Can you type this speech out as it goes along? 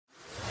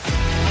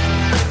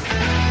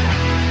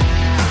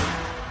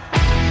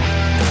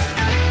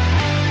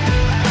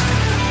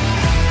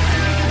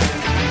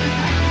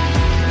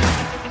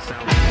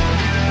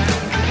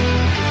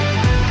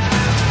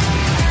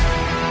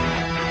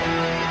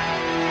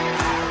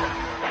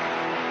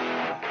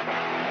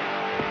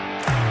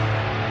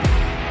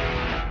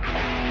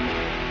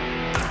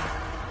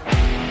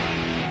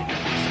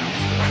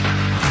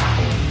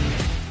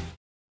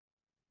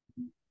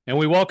And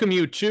we welcome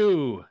you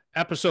to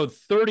episode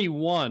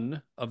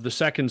 31 of the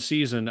second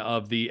season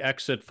of the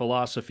Exit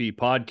Philosophy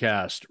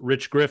podcast.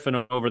 Rich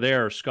Griffin over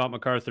there, Scott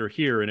MacArthur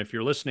here. And if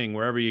you're listening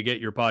wherever you get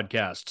your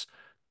podcasts,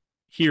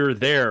 here,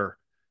 there,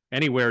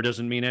 anywhere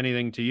doesn't mean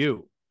anything to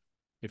you.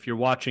 If you're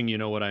watching, you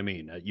know what I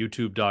mean, at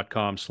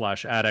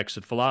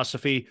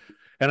youtube.com/@exitphilosophy.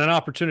 And an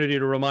opportunity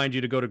to remind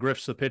you to go to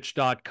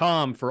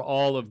griffsthepitch.com for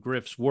all of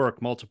Griff's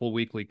work, multiple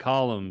weekly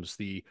columns,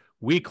 the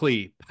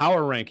weekly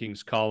power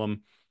rankings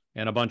column,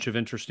 and a bunch of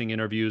interesting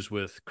interviews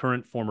with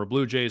current former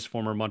Blue Jays,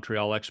 former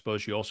Montreal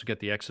Expos. You also get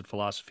the Exit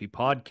Philosophy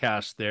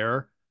podcast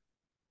there.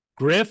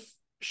 Griff,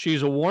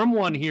 she's a warm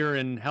one here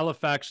in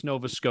Halifax,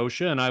 Nova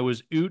Scotia, and I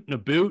was oot and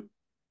aboot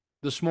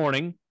this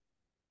morning,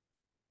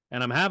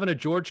 and I'm having a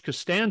George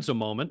Costanza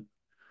moment.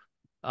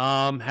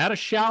 Had a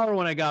shower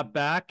when I got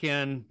back,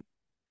 and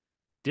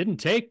didn't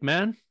take,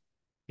 man.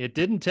 It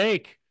didn't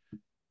take.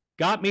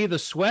 Got me the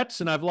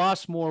sweats, and I've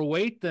lost more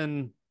weight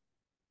than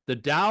the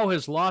Dow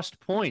has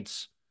lost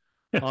points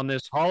on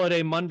this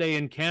holiday Monday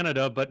in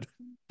Canada, but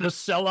the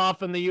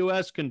sell-off in the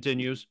U.S.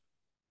 continues.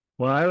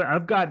 Well,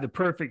 I've got the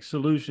perfect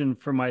solution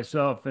for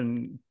myself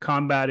in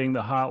combating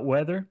the hot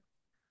weather.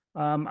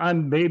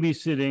 I'm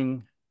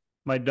babysitting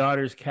my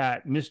daughter's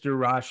cat, Mr.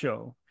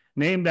 Rasho,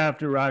 named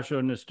after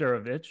Rasho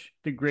Nesterovic,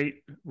 the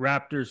great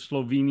Raptors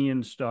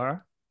Slovenian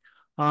star.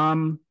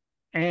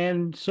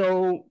 And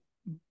so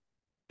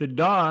the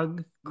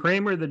dog,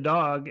 Kramer the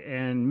dog,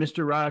 and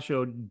Mr.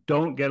 Rasho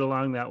don't get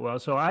along that well.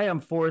 So I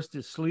am forced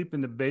to sleep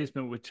in the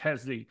basement, which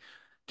has the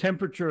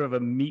temperature of a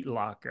meat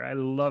locker. I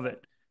love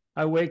it.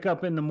 I wake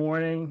up in the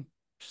morning,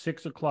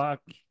 6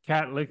 o'clock,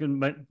 cat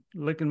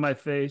licking my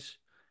face,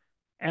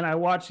 and I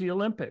watch the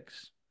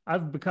Olympics.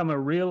 I've become a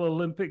real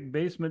Olympic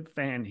basement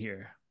fan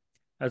here,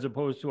 as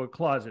opposed to a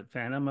closet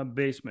fan. I'm a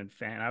basement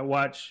fan. I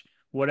watch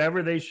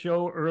whatever they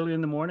show early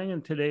in the morning,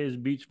 and today is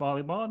beach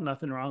volleyball.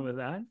 Nothing wrong with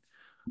that.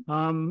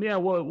 Yeah.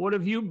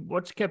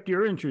 What's kept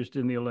your interest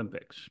in the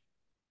Olympics?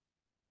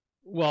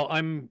 Well,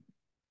 I'm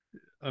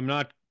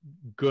not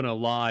gonna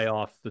lie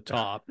off the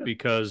top,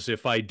 because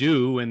if I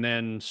do and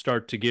then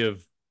start to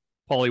give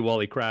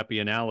pollywally crappy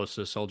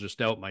analysis, I'll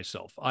just out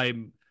myself.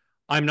 I'm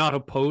not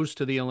opposed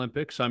to the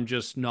Olympics. I'm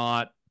just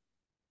not.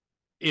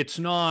 It's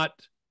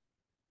not.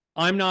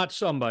 I'm not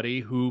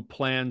somebody who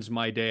plans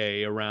my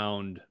day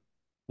around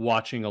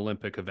watching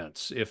Olympic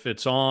events. If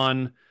it's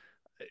on,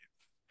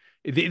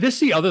 this is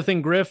the other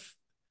thing, Griff.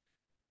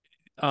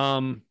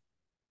 Um,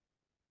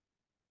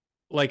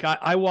 like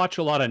I watch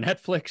a lot of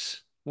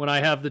Netflix when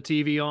I have the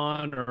TV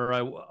on, or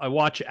I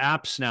watch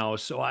apps now.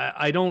 So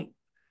I don't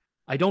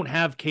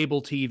have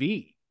cable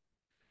TV.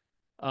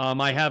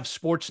 I have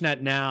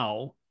Sportsnet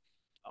now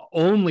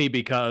only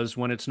because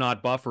when it's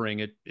not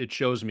buffering, it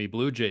shows me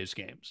Blue Jays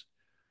games.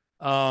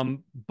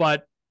 Um,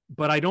 but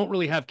but I don't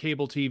really have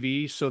cable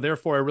TV, so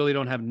therefore I really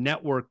don't have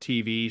network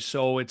TV.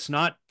 So it's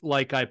not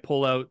like I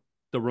pull out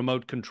the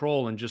remote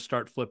control and just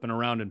start flipping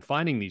around and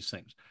finding these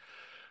things.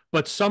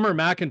 But Summer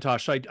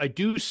McIntosh, I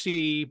do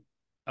see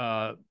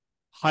uh,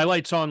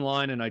 highlights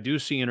online, and I do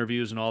see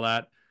interviews and all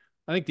that.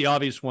 I think the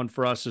obvious one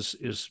for us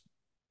is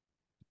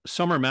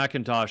Summer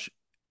McIntosh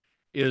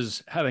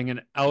is having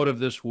an out of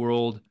this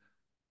world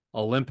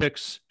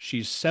Olympics.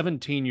 She's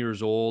 17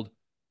 years old.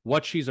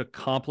 What she's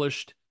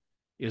accomplished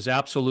is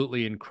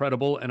absolutely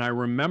incredible. And I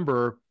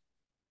remember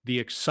the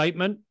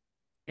excitement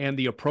and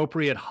the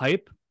appropriate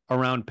hype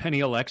around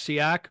Penny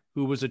Oleksiak,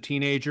 who was a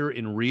teenager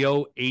in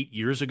Rio 8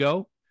 years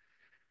ago.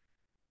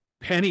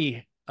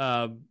 Penny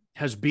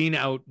has been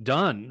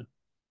outdone,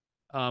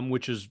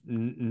 which is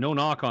no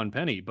knock on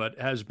Penny, but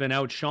has been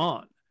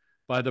outshone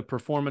by the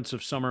performance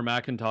of Summer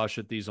McIntosh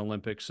at these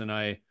Olympics. And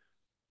I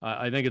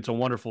think it's a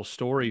wonderful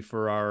story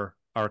for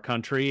our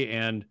country.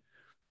 And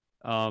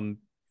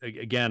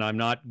again, I'm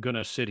not going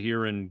to sit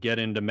here and get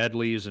into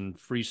medleys and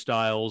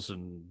freestyles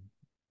and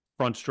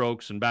front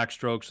strokes and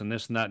backstrokes and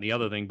this and that and the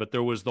other thing. But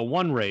there was the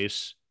one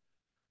race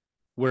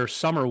where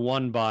Summer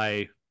won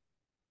by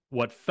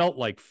what felt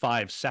like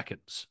 5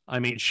 seconds. I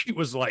mean, she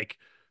was like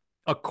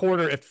a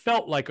quarter, it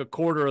felt like a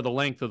quarter of the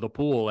length of the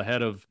pool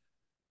ahead of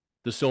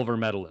the silver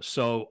medalist.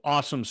 So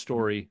awesome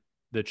story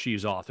that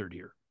she's authored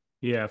here.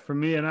 Yeah, for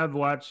me, and I've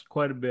watched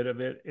quite a bit of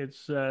it.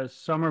 It's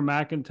Summer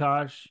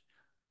McIntosh,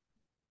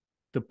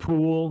 the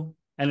pool,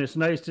 and it's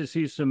nice to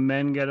see some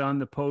men get on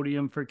the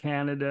podium for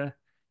Canada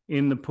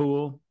in the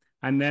pool.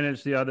 And then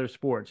it's the other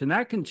sports. And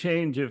that can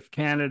change if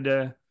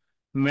Canada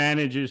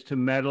manages to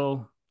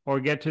medal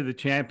or get to the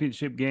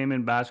championship game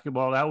in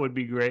basketball. That would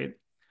be great.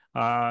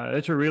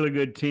 It's a really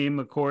good team,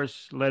 of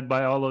course, led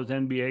by all those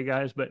NBA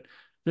guys. But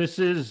this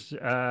is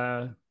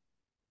Summer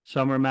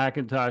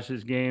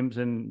McIntosh's games,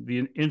 and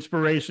the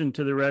inspiration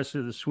to the rest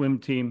of the swim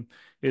team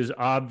is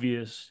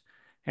obvious.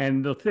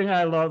 And the thing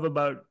I love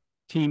about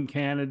Team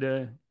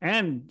Canada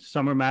and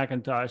Summer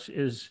McIntosh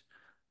is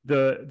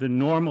the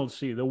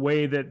normalcy, the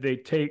way that they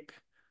take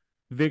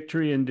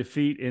victory and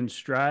defeat in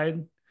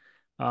stride.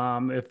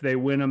 If they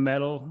win a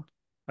medal,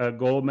 a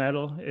gold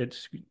medal,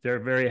 they're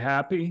very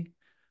happy.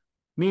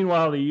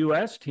 Meanwhile, the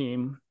U.S.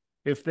 team,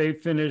 if they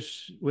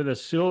finish with a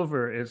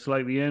silver, it's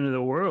like the end of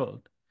the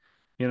world.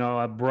 You know,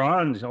 a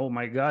bronze, oh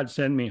my God,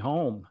 send me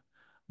home.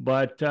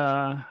 But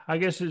I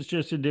guess it's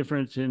just a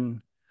difference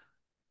in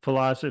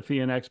philosophy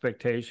and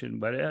expectation.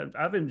 But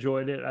I've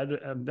enjoyed it.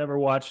 Have never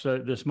watched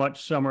this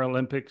much Summer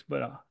Olympics,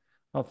 but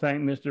I'll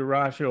thank Mr.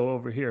 Rasho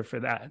over here for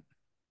that.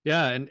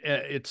 Yeah, and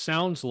it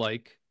sounds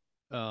like,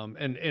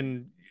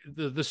 and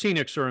the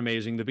scenics are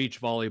amazing. The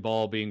beach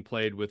volleyball being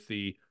played with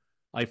the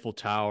Eiffel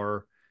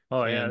Tower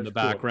Oh yeah, in it's the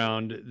cool.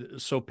 background.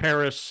 So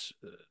Paris,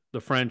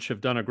 the French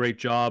have done a great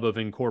job of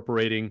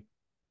incorporating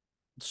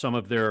some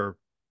of their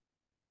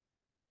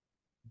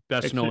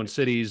best known Except,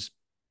 cities,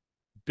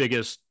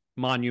 biggest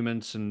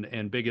monuments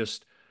and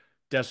biggest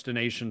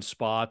destination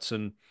spots,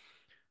 except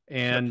for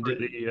and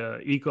the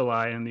E.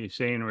 coli in the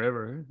Seine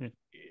River.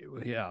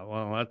 yeah,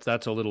 well,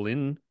 that's a little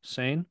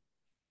insane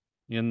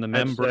in the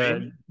That's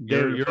membrane.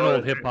 You're David you're an Bowie.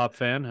 old hip hop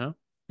fan, huh?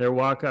 Their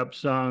walk-up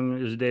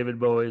song is David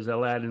Bowie's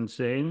 "Aladdin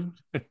Sane."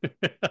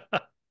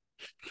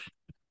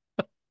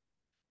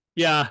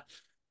 Yeah,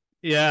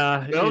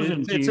 yeah.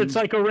 Belgian It's team,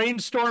 like a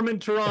rainstorm in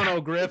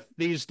Toronto, Griff.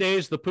 These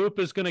days, the poop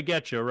is going to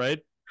get you, right?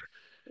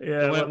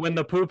 yeah. When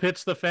the poop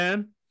hits the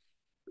fan.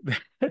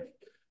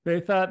 They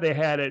thought they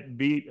had it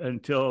beat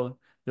until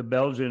the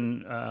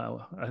Belgian,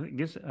 I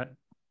guess,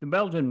 the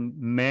Belgian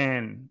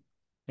man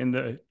in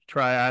the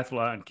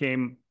triathlon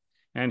came,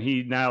 and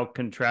he now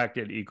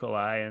contracted E.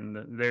 coli,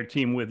 and their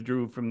team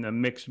withdrew from the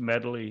mixed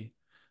medley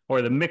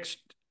or the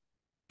mixed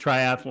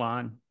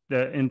triathlon.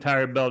 The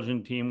entire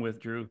Belgian team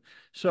withdrew.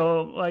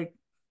 So, like,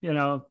 you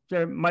know,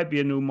 there might be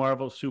a new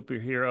Marvel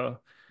superhero,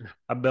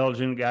 a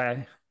Belgian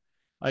guy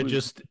I who's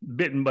just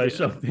bitten by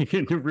something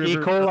in the E.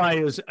 river.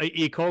 coli is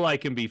E. coli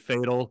can be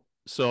fatal.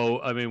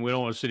 So I mean, we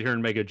don't want to sit here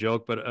and make a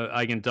joke, but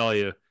I can tell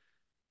you,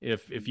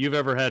 if you've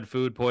ever had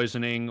food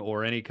poisoning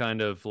or any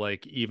kind of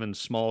like even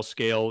small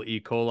scale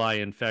E. coli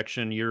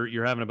infection,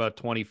 you're having about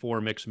 24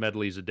 mixed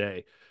medleys a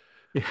day.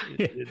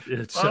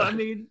 It's Well, I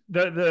mean,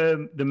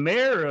 the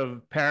mayor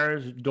of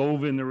Paris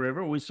dove in the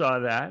river. We saw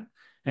that,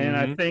 and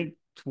I mm-hmm. think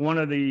one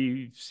of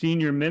the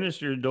senior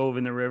ministers dove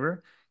in the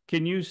river.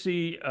 Can you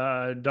see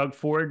Doug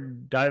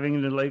Ford diving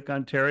into Lake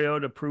Ontario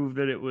to prove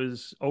that it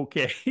was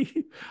okay?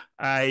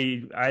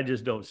 I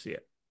just don't see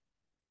it.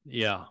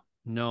 Yeah.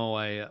 No,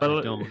 I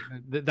But don't.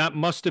 That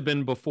must have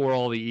been before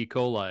all the E.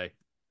 coli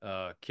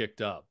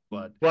kicked up.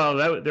 But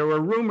well, there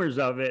were rumors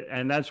of it,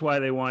 and that's why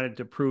they wanted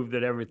to prove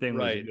that everything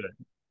was right. good.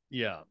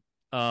 Yeah.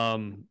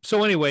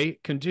 So anyway,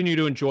 continue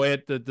to enjoy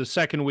it. The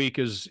second week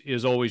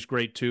is always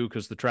great too,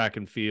 because the track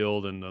and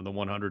field and the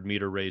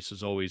 100-meter race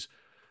is always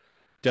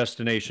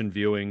destination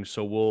viewing.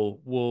 So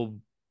we'll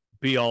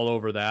be all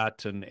over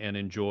that and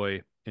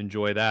enjoy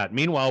that.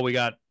 Meanwhile, we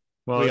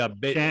Well,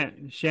 got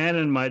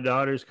Shannon, my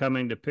daughter's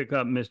coming to pick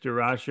up Mr.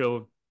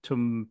 Rasho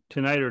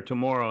tonight or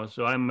tomorrow,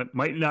 so I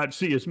might not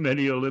see as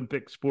many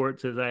Olympic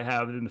sports as I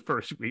have in the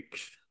first week.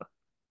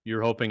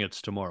 You're hoping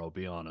it's tomorrow,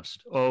 be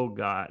honest. Oh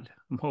God,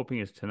 I'm hoping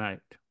it's tonight.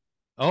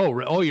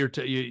 Oh,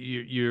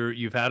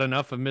 you've had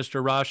enough of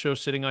Mr. Rasho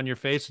sitting on your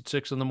face at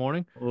 6 in the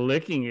morning?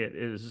 Licking it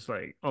is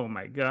like, oh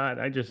my God,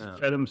 I just Yeah.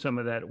 fed him some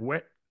of that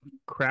wet,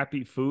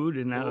 crappy food,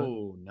 and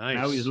Oh,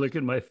 now he's nice.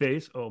 licking my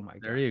face. Oh my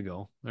There God. you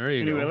go. There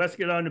you Anyway, go. let's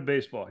get on to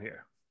baseball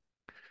here.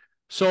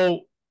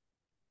 So,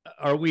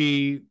 are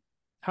we?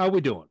 How are we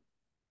doing?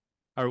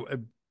 Are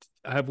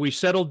have we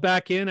settled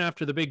back in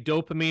after the big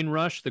dopamine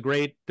rush, the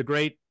great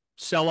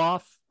sell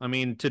off? I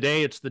mean,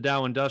 today it's the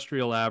Dow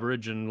Industrial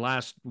Average, and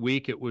last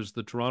week it was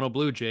the Toronto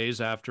Blue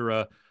Jays after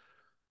a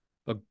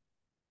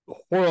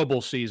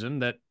horrible season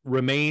that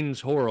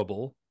remains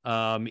horrible.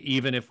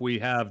 Even if we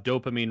have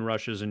dopamine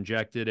rushes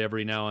injected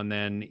every now and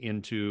then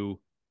into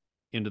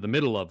the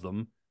middle of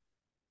them.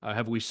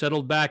 Have we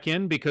settled back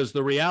in? Because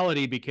the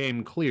reality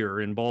became clear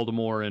in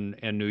Baltimore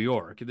and New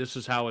York. This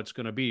is how it's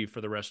going to be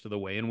for the rest of the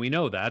way. And we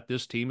know that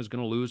this team is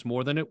going to lose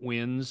more than it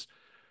wins,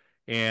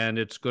 and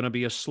it's going to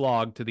be a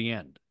slog to the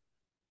end.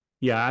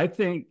 Yeah, I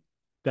think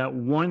that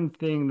one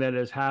thing that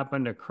has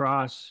happened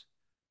across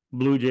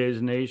Blue Jays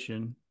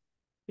Nation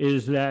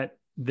is that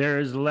there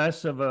is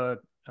less of a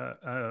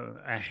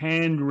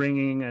hand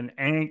wringing and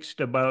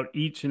angst about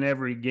each and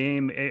every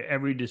game,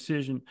 every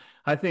decision.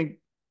 I think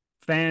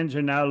fans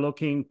are now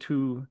looking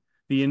to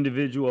the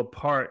individual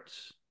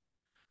parts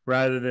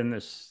rather than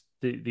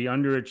the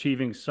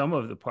underachieving sum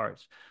of the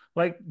parts.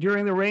 Like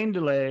during the rain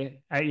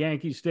delay at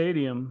Yankee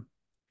Stadium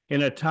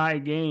in a tie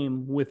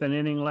game with an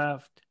inning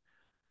left,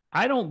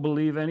 I don't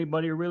believe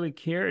anybody really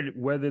cared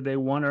whether they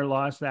won or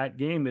lost that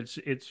game.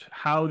 It's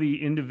how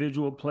the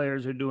individual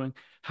players are doing,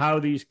 how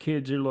these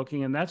kids are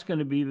looking, and that's going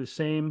to be the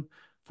same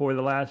for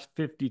the last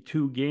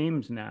 52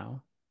 games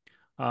now.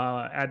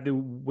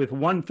 With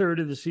 1/3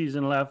 of the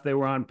season left, they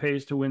were on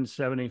pace to win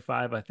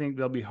 75. I think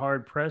they'll be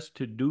hard pressed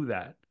to do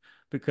that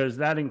because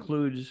that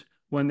includes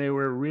when they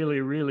were really,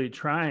 really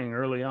trying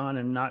early on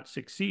and not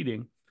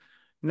succeeding.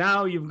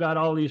 Now you've got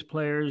all these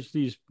players,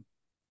 these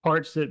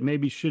parts that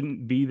maybe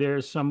shouldn't be there,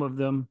 some of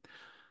them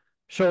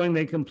showing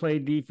they can play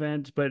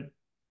defense, but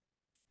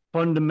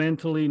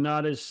fundamentally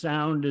not as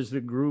sound as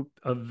the group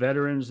of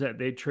veterans that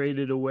they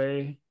traded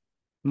away.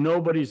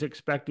 Nobody's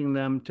expecting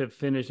them to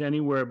finish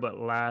anywhere but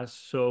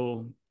last.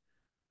 So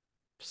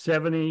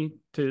 70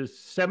 to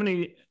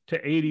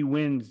 80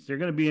 wins, they're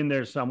going to be in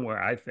there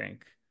somewhere, I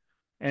think.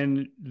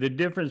 And the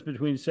difference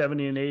between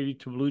 70 and 80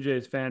 to Blue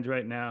Jays fans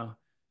right now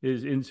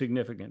is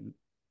insignificant.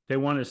 They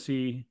want to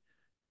see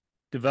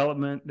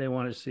development. They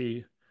want to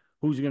see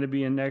who's going to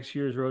be in next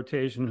year's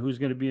rotation, who's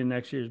going to be in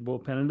next year's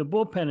bullpen. And the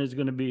bullpen is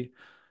going to be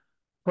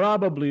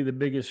probably the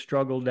biggest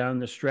struggle down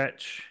the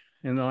stretch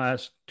in the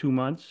last 2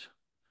 months.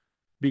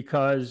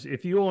 Because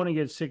if you only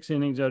get 6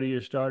 innings out of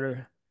your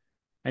starter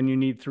and you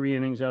need 3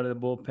 innings out of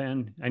the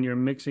bullpen and you're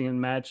mixing and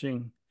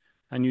matching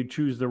and you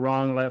choose the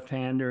wrong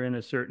left-hander in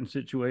a certain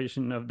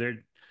situation of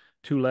their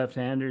two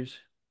left-handers,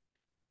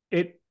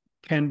 it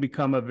can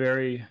become a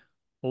very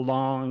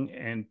long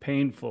and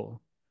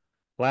painful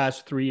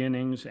last 3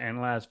 innings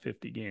and last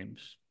 50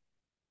 games.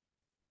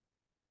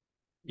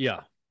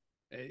 Yeah.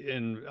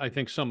 And I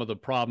think some of the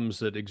problems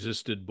that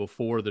existed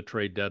before the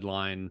trade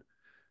deadline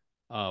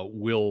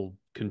will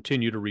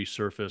continue to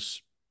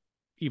resurface,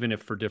 even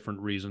if for different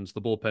reasons,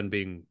 the bullpen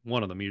being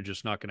one of them. You're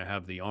just not going to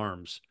have the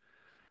arms.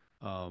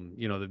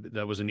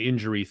 That was an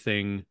injury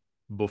thing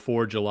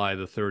before July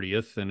the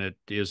 30th, and it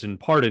is in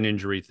part an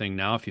injury thing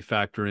now if you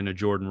factor in a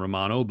Jordan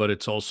Romano, but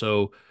it's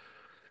also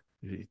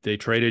they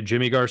traded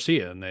Jimmy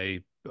Garcia, and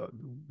they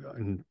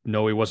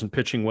know he wasn't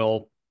pitching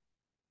well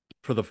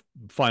for the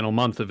final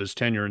month of his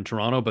tenure in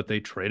Toronto, but they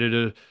traded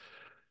a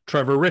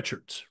Trevor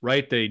Richards,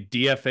 right? They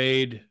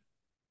DFA'd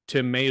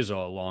Tim Meza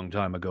a long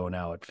time ago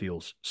now, it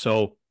feels.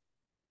 So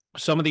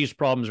some of these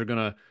problems are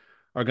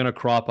gonna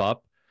crop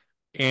up,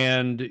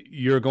 and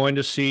you're going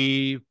to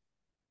see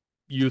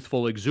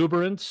youthful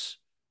exuberance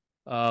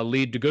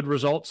lead to good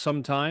results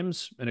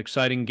sometimes, an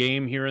exciting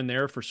game here and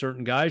there for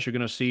certain guys. You're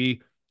going to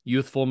see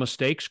youthful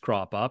mistakes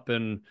crop up,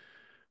 and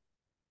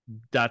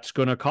that's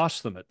going to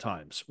cost them at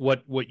times.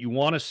 What you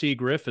want to see,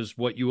 Griff, is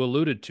what you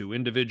alluded to,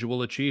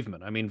 individual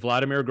achievement. I mean,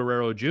 Vladimir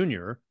Guerrero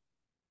Jr.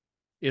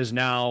 is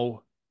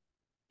now,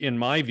 in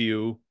my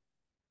view,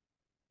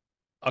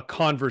 a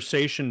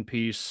conversation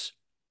piece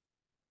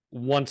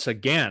once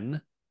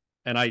again.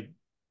 And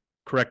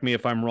correct me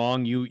if I'm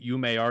wrong, you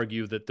may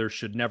argue that there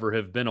should never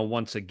have been a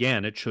once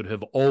again. It should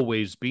have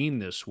always been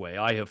this way.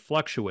 I have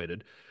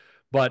fluctuated.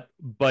 But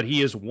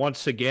he is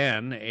once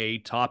again a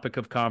topic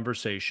of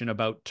conversation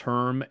about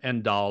term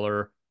and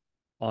dollar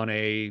on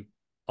a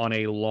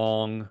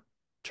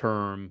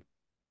long-term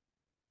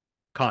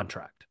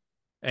contract.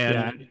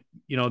 And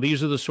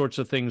these are the sorts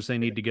of things they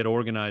need to get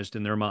organized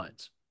in their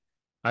minds.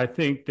 I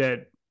think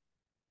that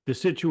the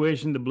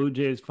situation the Blue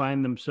Jays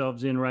find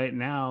themselves in right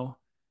now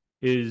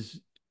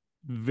is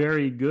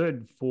very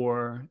good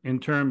in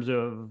terms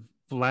of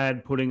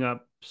Vlad putting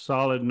up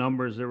solid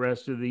numbers the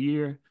rest of the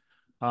year.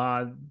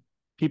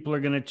 People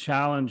are going to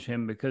challenge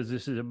him because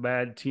this is a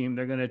bad team.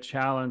 They're going to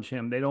challenge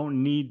him. They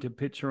don't need to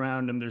pitch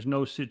around him. There's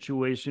no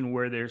situation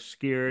where they're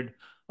scared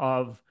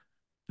of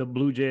the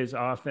Blue Jays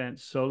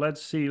offense. So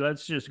let's see.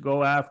 Let's just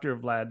go after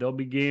Vlad. There'll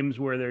be games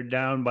where they're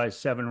down by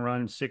 7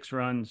 runs, 6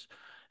 runs,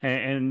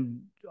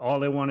 and all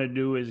they want to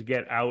do is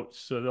get out.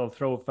 So they'll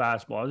throw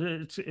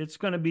fastballs. It's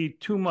going to be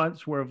 2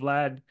 months where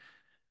Vlad,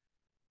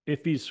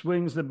 if he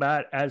swings the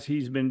bat as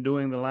he's been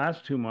doing the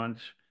last 2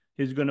 months,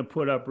 is going to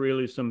put up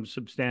really some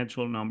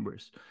substantial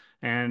numbers.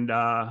 And,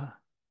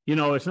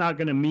 it's not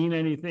going to mean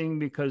anything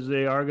because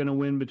they are going to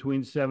win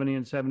between 70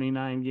 and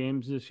 79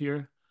 games this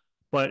year.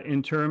 But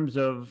in terms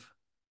of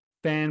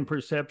fan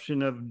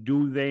perception of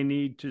do they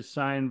need to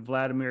sign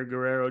Vladimir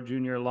Guerrero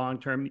Jr.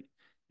 long-term,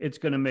 it's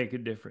going to make a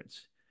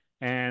difference.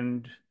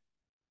 And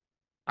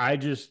I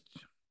just,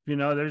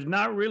 there's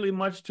not really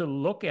much to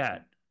look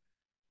at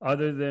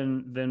other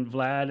than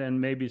Vlad and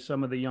maybe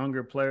some of the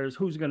younger players.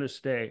 Who's going to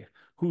stay?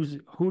 Who's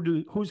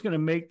going to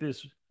make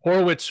this?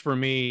 Horwitz, for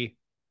me,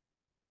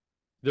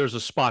 there's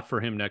a spot for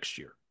him next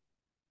year.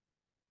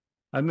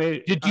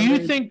 Do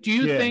you think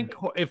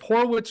if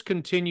Horwitz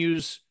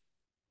continues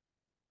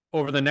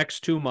over the next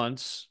 2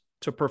 months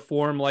to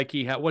perform like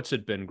he had, what's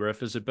it been,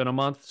 Griff? Has it been a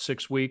month,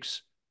 6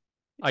 weeks?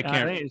 I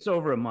think it's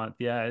over a month.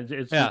 Yeah.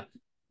 It's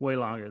way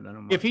longer than a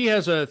month. If he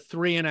has a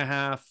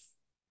 3.5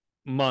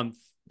 month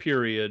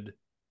period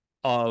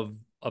of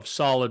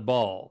solid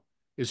ball,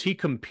 is he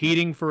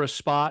competing for a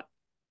spot?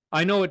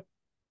 I know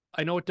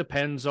it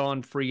depends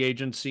on free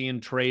agency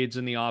and trades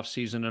in the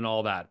offseason and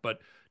all that, but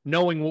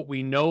knowing what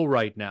we know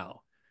right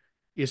now,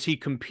 is he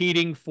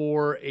competing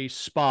for a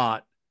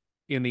spot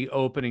in the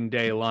opening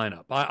day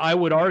lineup? I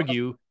would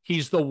argue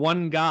he's the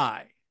one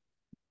guy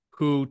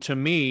who, to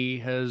me,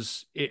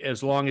 has,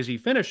 as long as he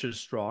finishes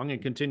strong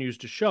and continues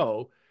to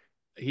show,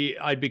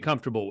 I'd be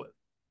comfortable with.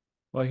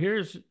 Well,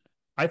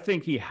 I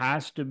think he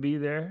has to be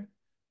there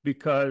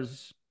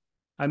because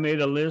I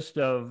made a list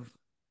of,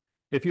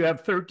 if you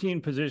have 13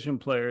 position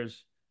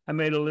players, I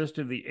made a list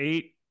of the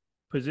 8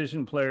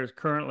 position players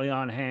currently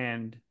on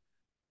hand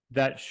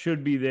that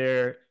should be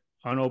there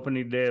on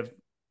opening day of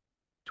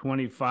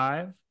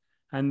 25.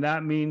 And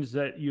that means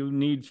that you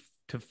need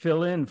to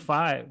fill in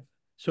 5.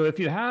 So if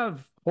you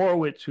have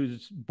Horwitz,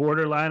 who's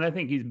borderline, I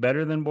think he's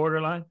better than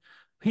borderline.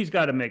 He's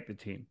got to make the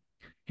team.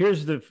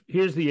 Here's the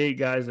 8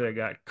 guys that I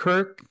got: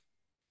 Kirk,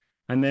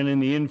 and then in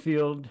the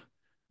infield,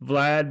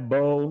 Vlad,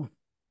 Bo,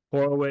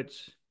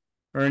 Horwitz,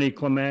 Ernie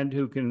Clement,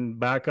 who can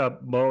back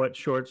up Bo at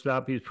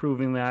shortstop. He's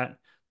proving that.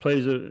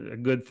 Plays a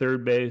good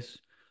third base.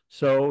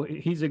 So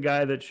he's a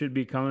guy that should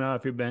be coming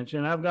off your bench.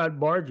 And I've got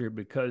Barger,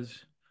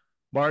 because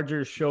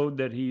Barger showed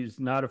that he's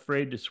not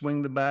afraid to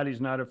swing the bat. He's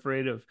not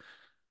afraid of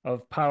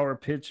power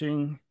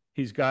pitching.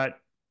 He's got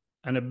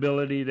an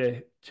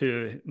ability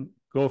to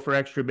go for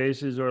extra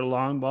bases or a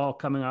long ball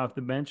coming off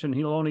the bench, and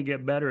he'll only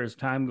get better as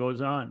time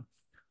goes on.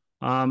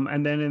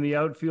 And then in the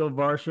outfield,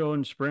 Varsho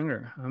and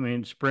Springer. I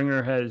mean,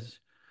 Springer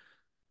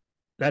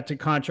that's a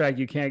contract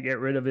you can't get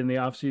rid of in the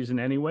offseason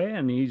anyway,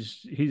 and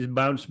he's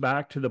bounced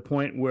back to the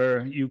point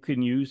where you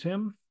can use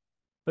him.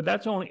 But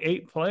that's only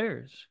 8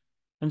 players.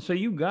 And so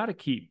you got to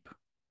keep.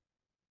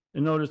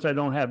 And notice I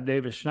don't have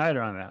Davis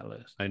Schneider on that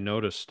list. I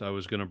noticed. I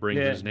was going to bring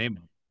his name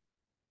up.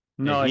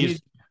 No,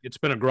 it's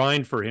been a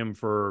grind for him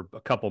for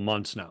a couple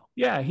months now.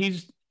 Yeah,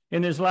 he's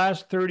in his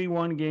last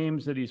 31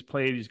 games that he's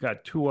played, he's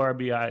got 2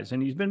 RBIs,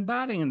 and he's been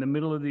batting in the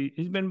middle of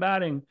he's been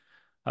batting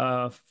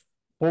 4th,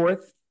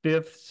 5th,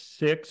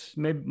 6th,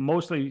 maybe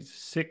mostly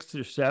 6th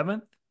or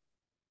 7th.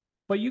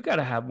 But you got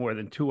to have more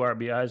than 2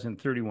 RBIs in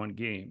 31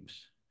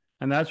 games.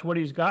 And that's what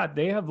he's got.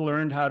 They have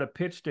learned how to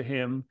pitch to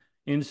him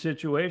in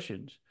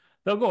situations.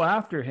 They'll go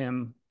after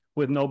him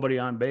with nobody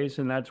on base,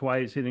 and that's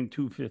why he's hitting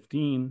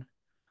 215.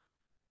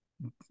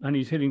 And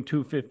he's hitting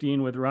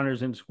 215 with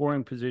runners in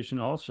scoring position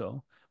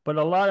also. But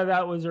a lot of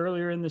that was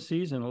earlier in the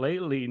season.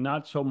 Lately,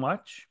 not so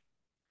much.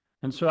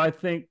 And so I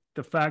think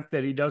the fact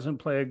that he doesn't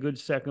play a good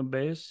second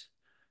base,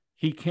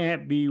 he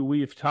can't be,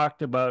 we've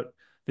talked about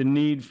the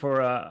need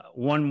for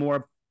one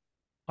more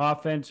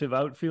offensive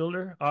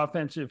outfielder,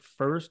 offensive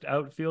first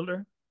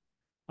outfielder.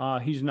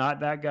 He's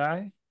not that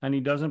guy, and he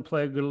doesn't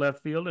play a good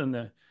left field.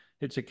 And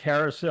it's a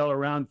carousel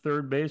around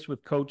third base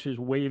with coaches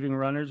waving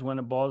runners when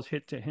a ball's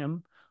hit to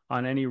him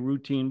on any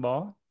routine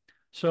ball.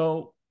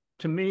 So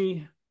to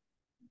me,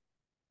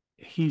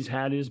 he's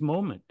had his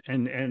moment,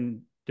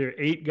 and there are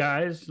 8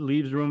 guys,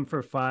 leaves room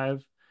for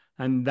 5,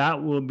 and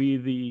that will be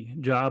the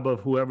job of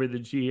whoever the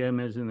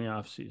GM is in the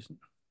offseason.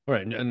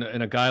 Right,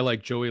 and a guy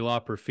like Joey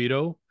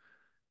LaPerfido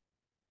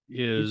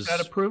he's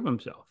got to prove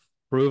himself.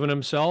 Proven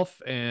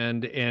himself,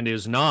 and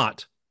is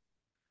not.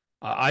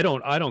 I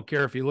don't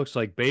care if he looks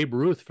like Babe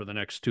Ruth for the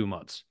next 2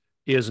 months.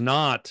 Is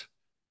not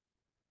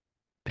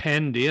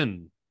penned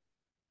in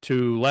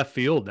to left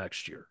field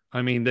next year.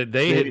 I mean, that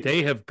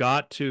they have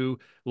got to.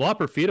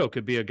 LaPerfido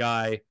could be a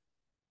guy,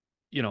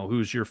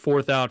 who's your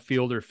 4th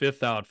outfielder,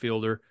 5th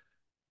outfielder.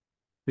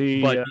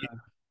 But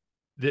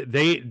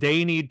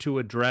they need to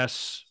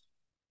address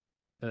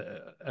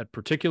at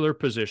particular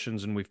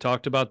positions, and we've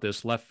talked about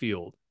this, left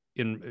field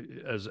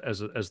as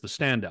the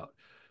standout.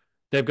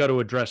 They've got to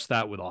address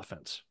that with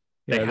offense.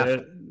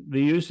 The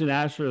Houston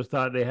Astros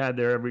thought they had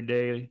their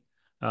everyday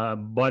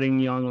budding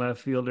young left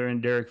fielder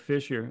in Derek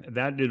Fisher.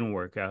 That didn't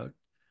work out.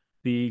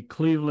 The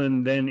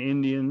Cleveland then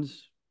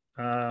Indians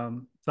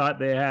thought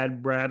they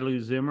had Bradley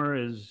Zimmer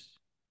as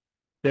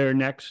their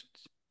next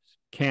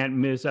can't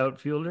miss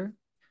outfielder.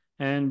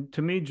 And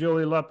to me,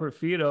 Joey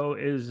LaPerfido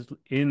is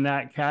in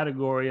that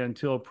category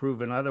until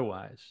proven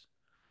otherwise.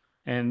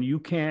 And you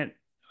can't,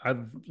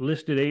 I've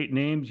listed 8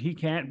 names. He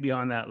can't be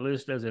on that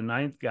list as a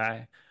 9th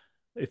guy.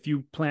 If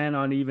you plan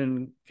on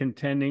even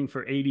contending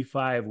for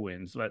 85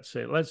 wins, let's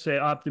say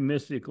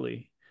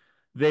optimistically,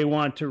 they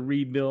want to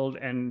rebuild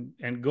and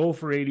go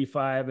for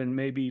 85 and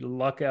maybe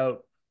luck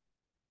out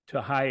to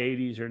high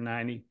 80s or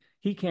 90.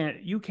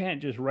 You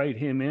can't just write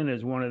him in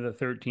as one of the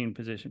 13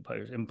 position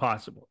players.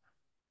 Impossible.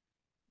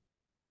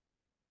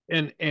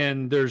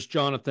 And there's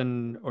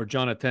Jonathan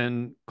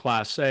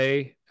Class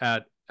A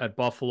at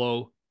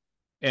Buffalo.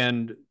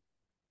 And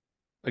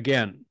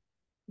again,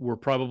 we're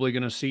probably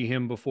going to see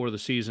him before the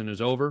season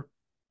is over.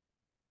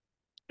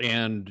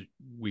 And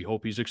we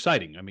hope he's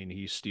exciting. I mean,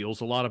 he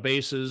steals a lot of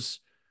bases,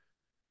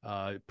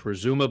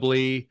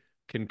 presumably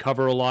can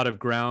cover a lot of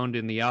ground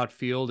in the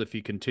outfield if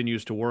he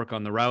continues to work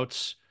on the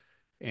routes,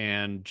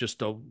 and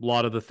just a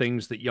lot of the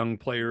things that young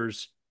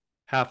players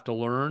have to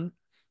learn.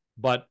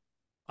 But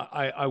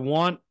I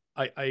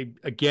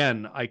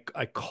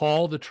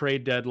call the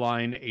trade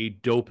deadline a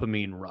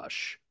dopamine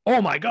rush. Oh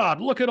my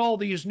God, look at all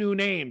these new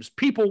names,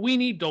 people we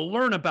need to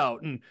learn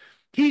about. And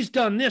he's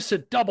done this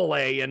at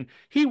AA, and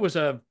he was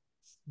a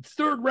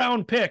 3rd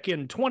round pick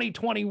in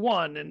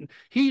 2021, and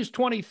he's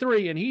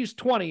 23 and he's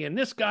 20, and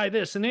this guy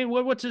this, and then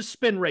what's his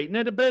spin rate?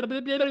 Get it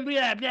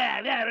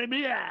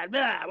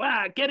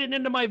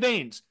into my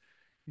veins.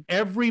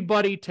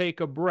 Everybody take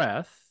a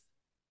breath.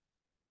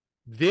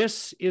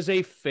 This is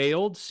a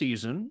failed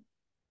season.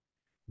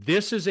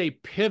 This is a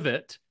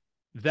pivot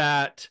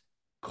that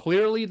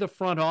clearly the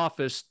front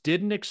office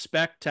didn't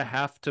expect to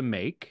have to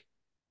make.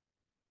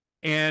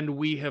 And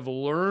we have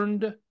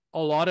learned a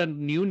lot of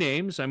new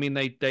names. I mean,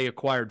 they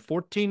acquired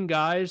 14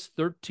 guys,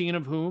 13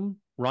 of whom,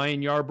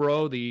 Ryan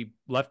Yarbrough, the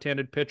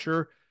left-handed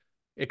pitcher,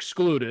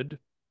 excluded,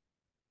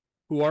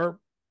 who are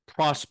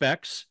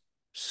prospects.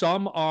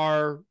 Some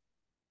are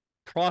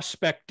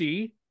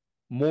prospecty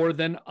more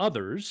than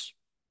others,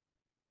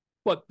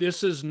 but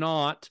this is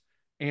not,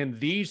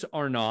 and these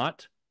are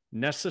not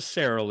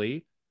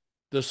necessarily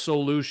the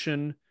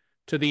solution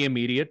to the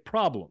immediate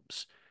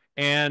problems.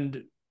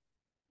 And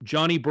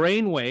Johnny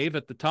Brainwave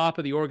at the top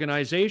of the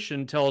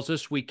organization tells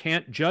us we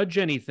can't judge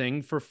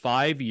anything for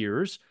 5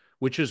 years,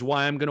 which is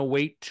why I'm going to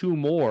wait 2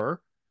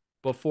 more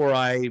before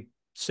I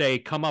say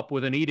come up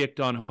with an edict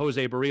on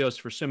Jose Barrios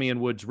for Simeon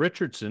Woods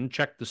Richardson.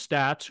 Check the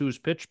stats, who's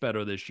pitched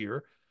better this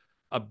year.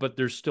 But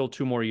there's still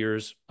 2 more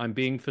years. I'm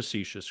being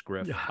facetious,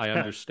 Griff. I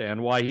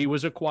understand why he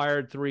was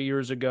acquired 3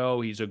 years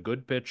ago. He's a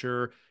good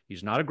pitcher.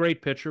 He's not a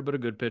great pitcher, but a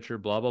good pitcher,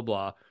 blah, blah,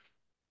 blah.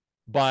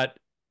 But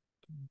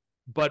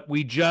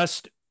we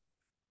just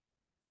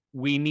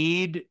we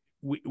need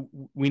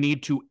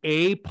to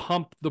A,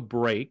 pump the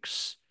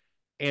brakes,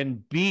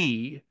 and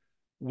B,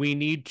 we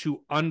need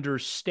to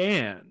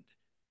understand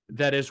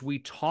that as we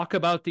talk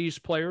about these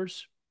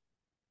players,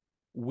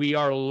 we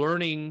are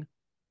learning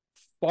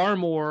far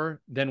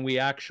more than we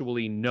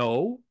actually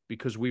know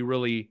because we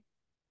really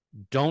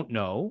don't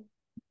know.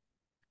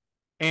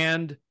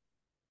 And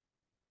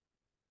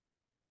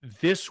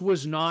this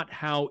was not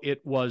how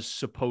it was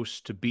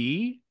supposed to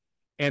be.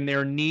 And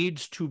there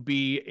needs to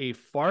be a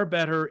far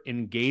better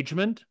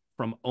engagement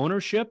from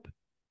ownership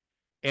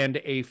and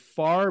a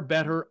far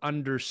better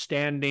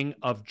understanding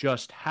of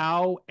just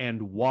how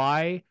and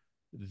why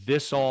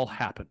this all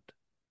happened.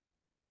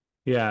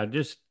 Yeah,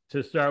 just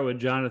to start with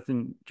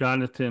Jonathan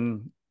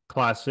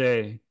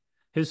Clase,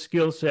 his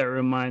skill set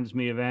reminds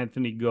me of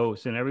Anthony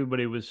Gose, and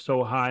everybody was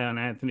so high on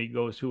Anthony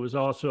Gose, who was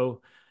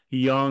also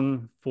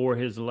young for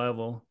his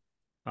level.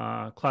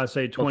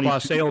 Clase 20. Well,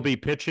 Clase will be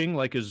pitching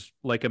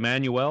like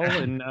Emmanuel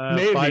in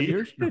 5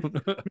 years.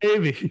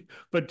 Maybe,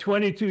 but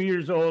 22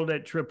 years old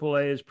at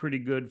AAA is pretty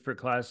good for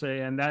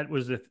Clase, and that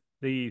was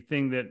the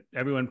thing that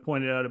everyone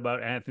pointed out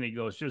about Anthony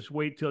Gose. Just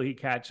wait till he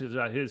catches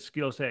up. His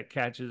skill set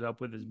catches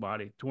up with his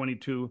body.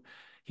 22,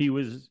 he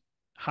was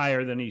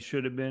higher than he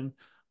should have been,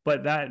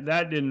 but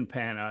that didn't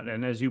pan out.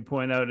 And as you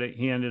point out,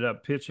 he ended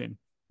up pitching.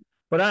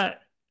 But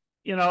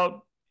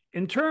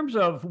in terms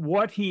of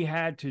what he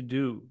had to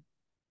do,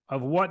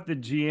 of what the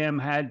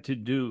GM had to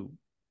do,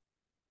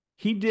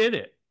 he did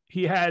it.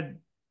 He had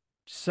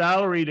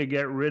salary to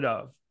get rid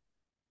of.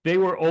 They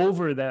were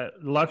over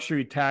that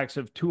luxury tax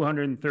of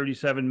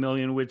 $237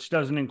 million, which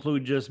doesn't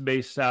include just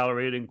base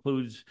salary. It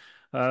includes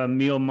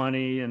meal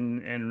money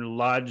and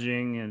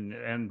lodging,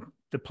 and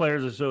the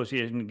Players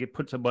Association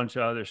puts a bunch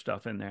of other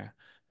stuff in there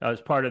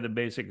as part of the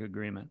basic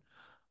agreement.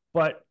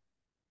 But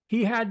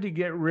he had to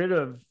get rid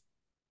of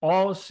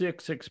all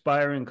 6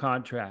 expiring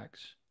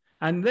contracts.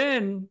 And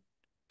then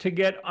to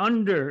get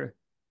under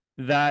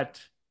that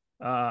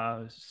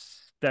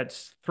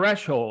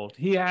threshold,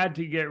 he had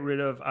to get rid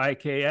of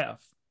IKF.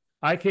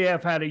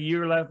 IKF had a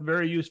year left,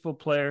 very useful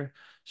player.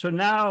 So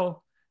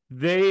now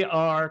they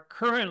are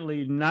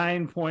currently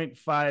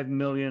 9.5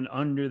 million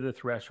under the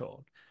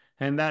threshold.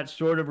 And that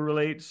sort of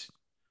relates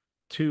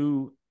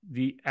to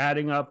the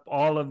adding up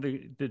all of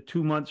the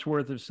 2 months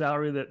worth of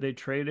salary that they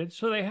traded.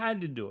 So they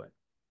had to do it.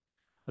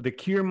 The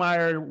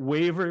Kiermaier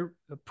waiver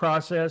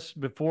process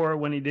before,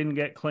 when he didn't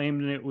get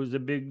claimed, and it was a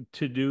big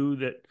to-do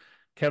that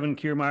Kevin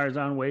Kiermaier's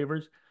on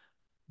waivers.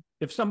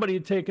 If somebody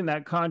had taken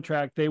that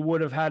contract, they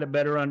would have had a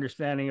better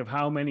understanding of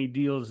how many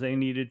deals they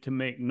needed to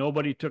make.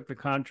 Nobody took the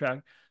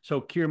contract, so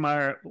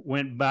Kiermaier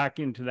went back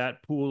into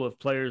that pool of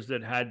players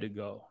that had to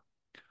go.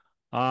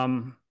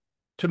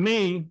 To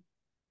me,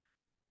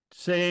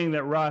 saying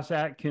that Ross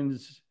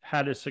Atkins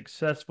had a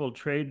successful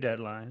trade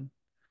deadline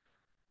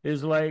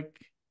is like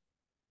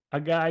a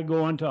guy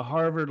going to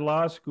Harvard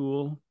Law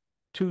School,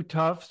 too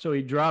tough, so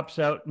he drops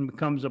out and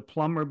becomes a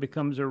plumber,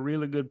 becomes a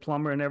really good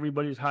plumber, and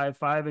everybody's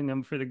high-fiving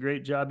him for the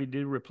great job he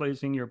did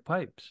replacing your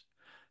pipes.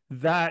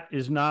 That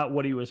is not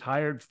what he was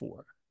hired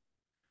for.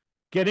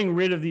 Getting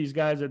rid of these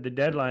guys at the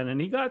deadline, and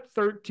he got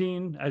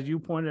 13, as you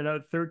pointed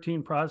out,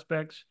 13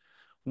 prospects,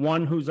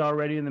 one who's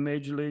already in the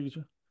major leagues,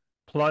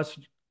 plus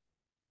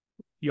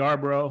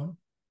Yarbrough,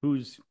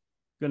 who's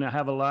going to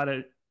have a lot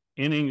of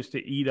innings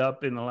to eat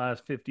up in the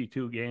last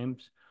 52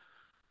 games.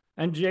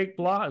 And Jake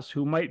Bloss,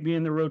 who might be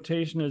in the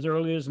rotation as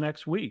early as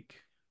next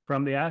week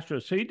from the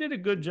Astros. So he did a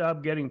good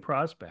job getting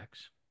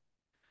prospects.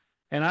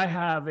 And I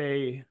have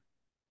a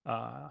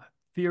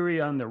theory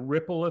on the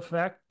ripple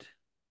effect,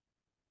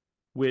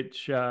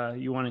 which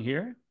you want to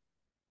hear?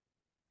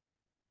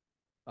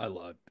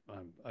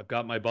 I've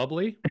got my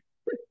bubbly.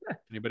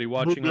 Anybody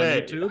watching on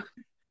YouTube?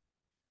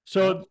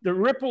 So the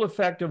ripple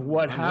effect of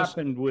what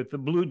happened with the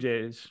Blue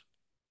Jays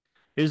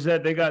is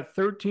that they got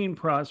 13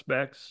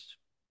 prospects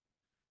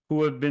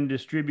who have been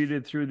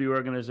distributed through the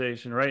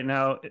organization. Right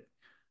now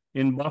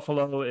in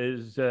Buffalo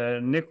is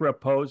Nick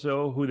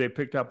Raposo, who they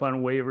picked up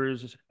on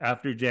waivers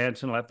after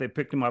Jansen left. They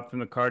picked him up from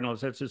the Cardinals.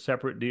 That's a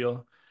separate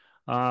deal.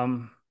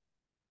 Will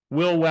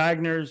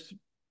Wagner's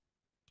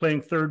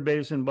playing third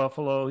base in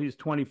Buffalo. He's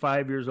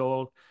 25 years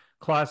old.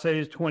 Clase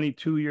is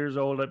 22 years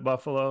old at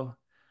Buffalo.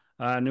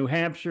 New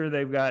Hampshire,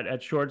 they've got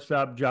at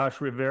shortstop Josh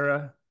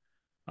Rivera.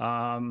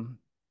 Um,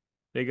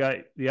 they got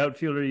the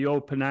outfielder Yo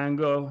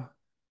Penango.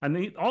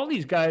 And all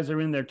these guys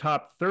are in their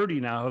top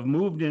 30 now, have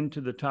moved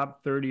into the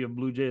top 30 of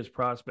Blue Jays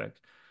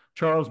prospects.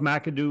 Charles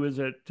McAdoo is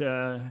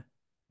at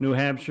New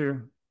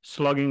Hampshire,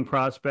 slugging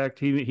prospect.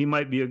 He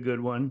might be a good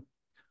one.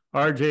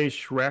 RJ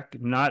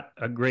Schreck, not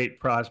a great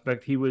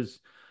prospect. He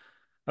was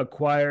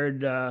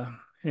acquired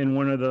in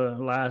one of the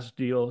last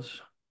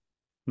deals.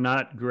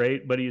 Not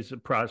great, but he's a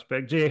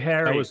prospect. Jay That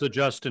Harry. was the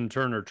Justin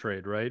Turner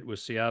trade, right? With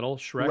Seattle,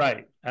 Shrek?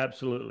 Right,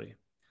 absolutely.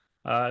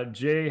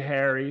 Jay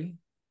Harry,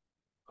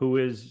 who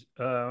is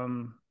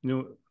who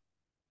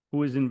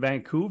is in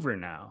Vancouver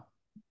now.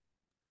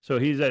 So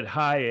he's at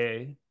high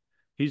A.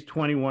 He's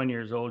 21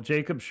 years old.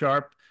 Jacob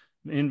Sharp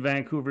in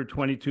Vancouver,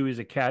 22. He's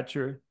a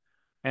catcher.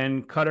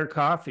 And Cutter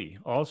Coffee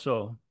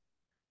also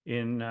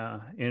in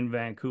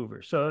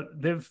Vancouver. So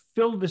they've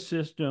filled the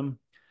system,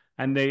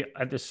 and they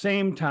at the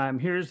same time,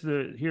 here's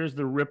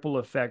the ripple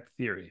effect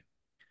theory.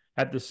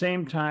 At the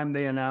same time,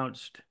 they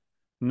announced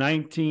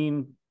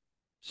 19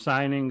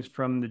 signings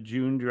from the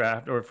June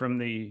draft or from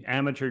the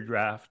amateur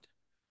draft,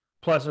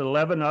 plus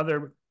 11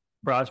 other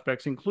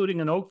prospects,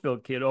 including an Oakville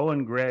kid,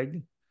 Owen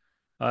Gregg,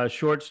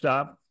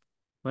 shortstop,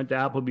 went to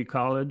Appleby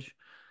College.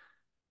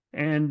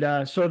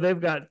 And so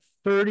they've got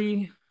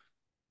 30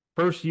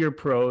 first-year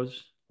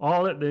pros,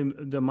 all at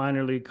the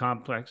minor league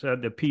complex,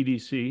 at the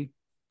PDC,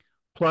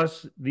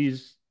 plus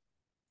these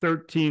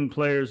 13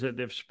 players that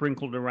they've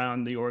sprinkled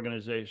around the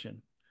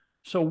organization.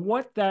 So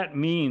what that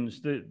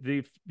means,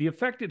 the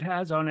effect it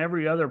has on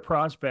every other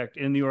prospect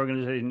in the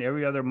organization,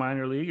 every other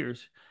minor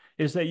leaguers,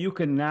 is that you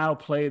can now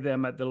play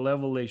them at the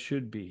level they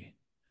should be.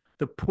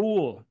 The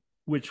pool,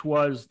 which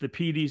was the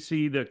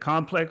PDC, the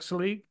complex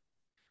league,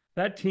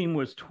 that team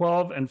was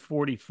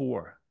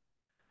 12-44.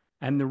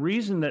 And the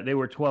reason that they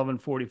were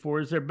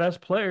 12-44 is their best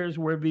players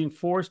were being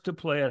forced to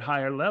play at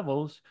higher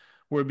levels,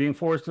 were being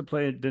forced to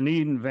play at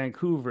Dunedin,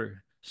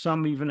 Vancouver,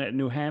 some even at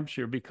New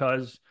Hampshire,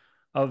 because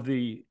of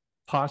the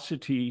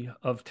paucity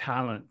of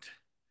talent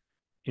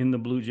in the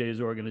Blue Jays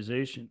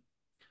organization.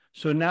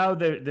 So now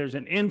there's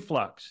an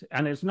influx,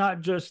 and it's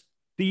not just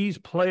these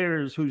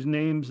players whose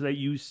names that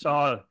you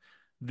saw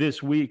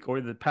this week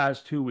or the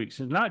past 2 weeks.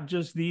 It's not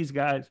just these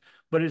guys,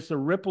 but it's the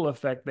ripple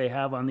effect they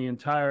have on the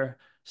entire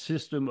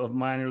system of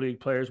minor league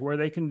players, where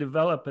they can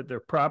develop at their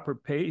proper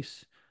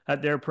pace,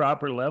 at their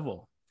proper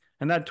level.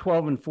 And that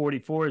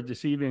 12-44 is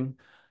deceiving,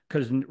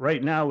 because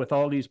right now, with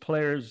all these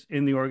players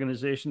in the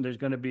organization, there's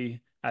going to be,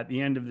 at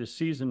the end of the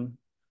season,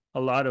 a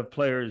lot of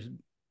players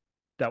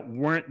that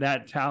weren't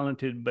that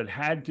talented but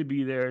had to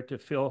be there to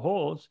fill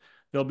holes.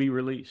 They'll be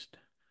released.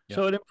 Yep.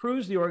 So it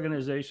improves the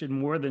organization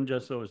more than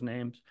just those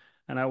names.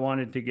 And I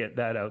wanted to get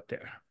that out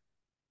there.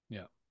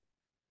 Yeah.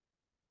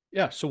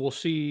 Yeah. So we'll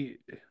see.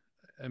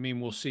 I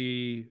mean, we'll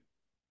see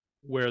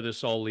where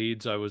this all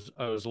leads. I was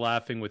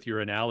laughing with your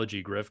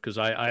analogy, Griff, because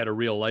I had a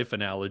real life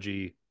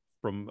analogy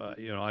from,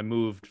 I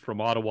moved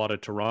from Ottawa to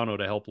Toronto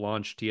to help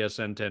launch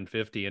TSN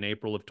 1050 in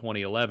April of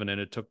 2011.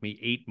 And it took me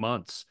 8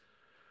 months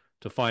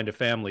to find a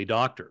family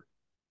doctor.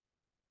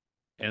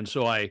 And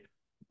so I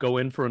go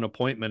in for an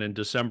appointment in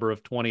December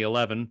of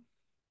 2011,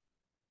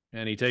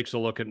 and he takes a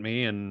look at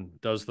me and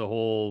does the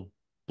whole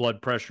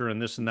blood pressure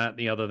and this and that and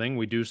the other thing.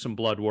 We do some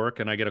blood work,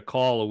 and I get a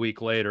call a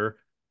week later,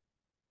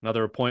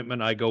 another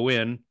appointment. I go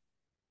in.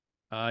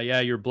 Yeah,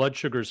 your blood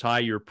sugar's high.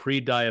 You're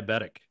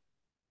pre-diabetic.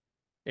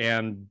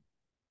 And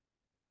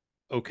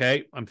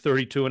okay, I'm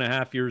 32 and a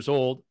half years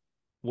old.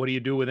 What do you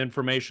do with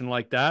information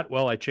like that?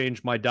 Well, I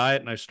changed my diet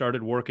and I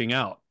started working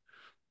out.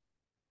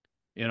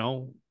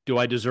 Do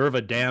I deserve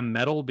a damn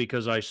medal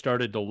because I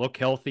started to look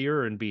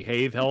healthier and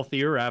behave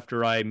healthier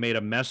after I made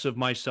a mess of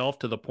myself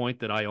to the point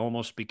that I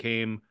almost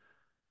became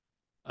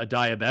a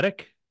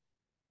diabetic?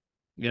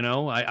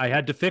 I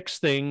had to fix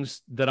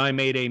things that I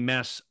made a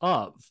mess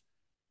of.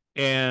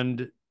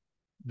 And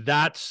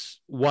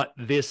that's what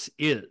this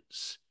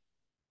is.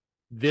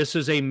 This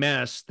is a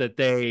mess that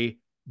they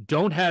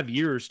don't have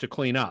years to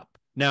clean up.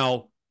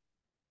 Now,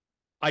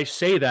 I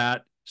say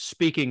that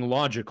speaking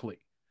logically.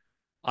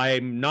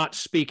 I'm not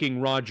speaking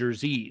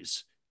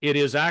Rogers-ese. It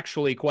is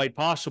actually quite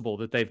possible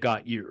that they've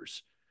got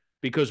years,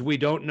 because we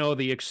don't know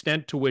the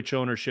extent to which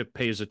ownership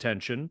pays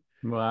attention.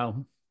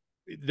 Wow.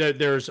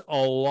 There is a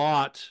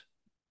lot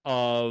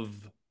of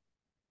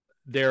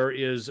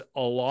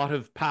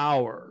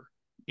power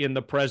in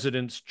the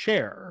president's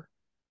chair.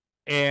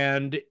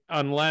 And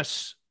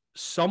unless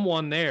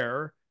someone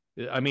there,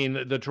 I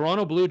mean, the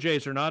Toronto Blue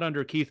Jays are not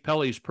under Keith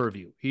Pelly's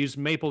purview. He's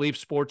Maple Leaf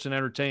Sports and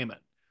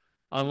Entertainment.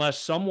 Unless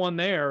someone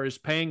there is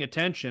paying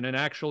attention and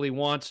actually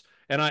wants,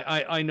 and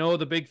I know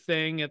the big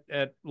thing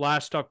at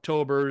last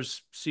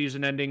October's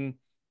season-ending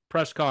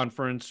press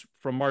conference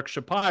from Mark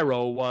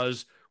Shapiro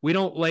was, we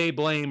don't lay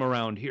blame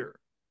around here.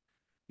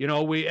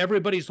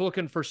 Everybody's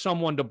looking for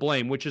someone to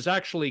blame, which is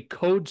actually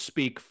code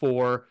speak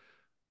for,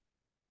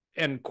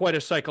 and quite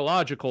a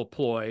psychological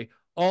ploy,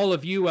 all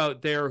of you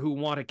out there who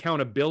want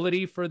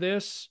accountability for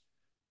this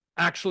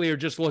actually are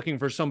just looking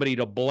for somebody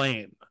to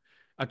blame.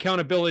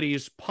 Accountability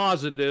is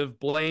positive,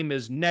 blame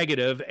is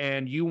negative,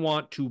 and you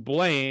want to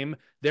blame,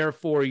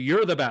 therefore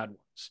you're the bad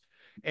ones.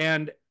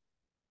 And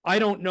I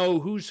don't know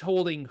who's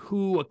holding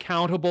who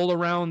accountable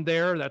around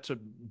there. That's a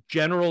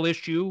general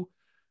issue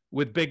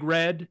with Big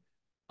Red.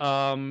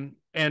 And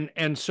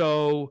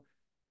so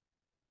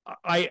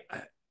I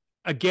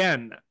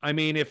again, I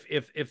mean,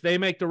 if they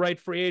make the right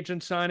free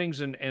agent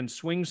signings and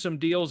swing some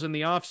deals in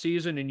the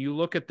offseason, and you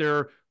look at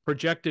their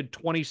projected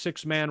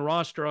 26-man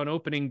roster on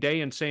opening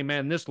day and say,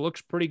 man, this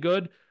looks pretty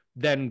good,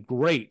 then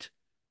great.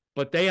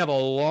 But they have a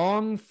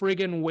long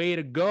friggin' way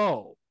to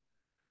go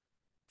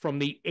from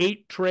the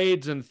 8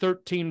 trades and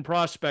 13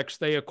 prospects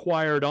they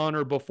acquired on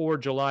or before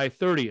July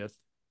 30th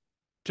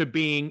to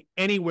being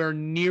anywhere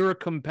near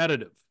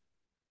competitive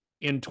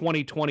in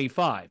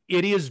 2025.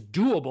 It is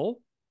doable.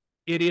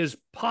 It is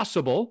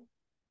possible,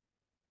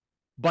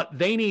 but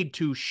they need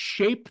to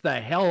shape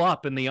the hell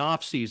up in the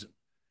offseason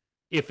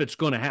if it's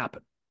going to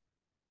happen.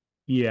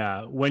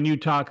 Yeah. When you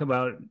talk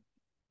about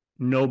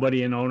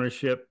nobody in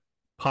ownership,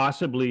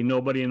 possibly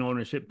nobody in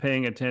ownership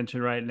paying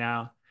attention right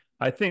now,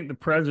 I think the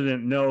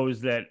president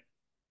knows that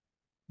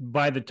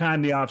by the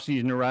time the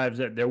offseason arrives,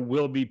 that there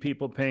will be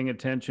people paying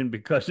attention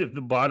because of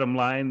the bottom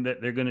line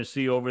that they're going to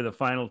see over the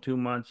final 2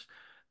 months,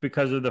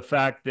 because of the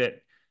fact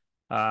that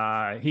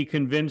he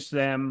convinced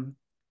them,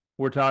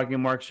 we're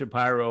talking Mark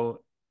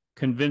Shapiro,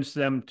 convinced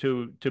them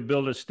to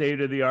build a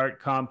state-of-the-art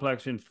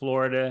complex in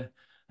Florida.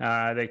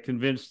 They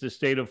convinced the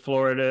state of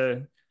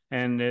Florida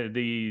and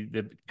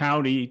the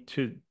county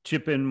to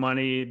chip in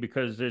money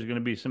because there's going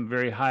to be some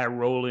very high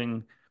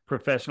rolling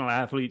professional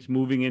athletes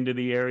moving into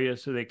the area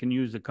so they can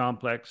use the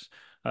complex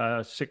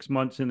 6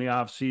 months in the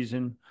off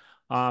season.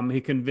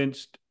 He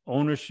convinced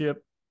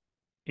ownership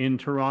in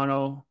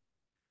Toronto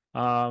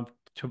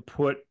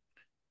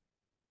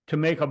to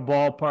make a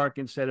ballpark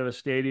instead of a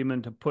stadium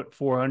and to put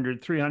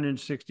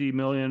 360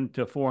 million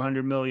to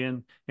 400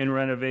 million in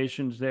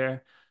renovations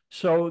there.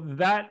 So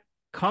that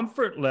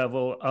comfort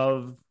level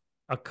of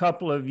a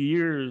couple of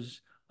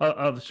years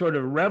of sort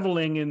of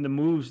reveling in the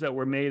moves that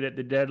were made at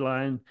the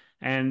deadline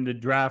and the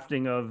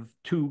drafting of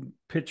 2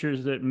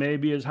 pitchers that may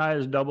be as high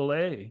as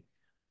AA,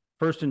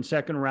 first and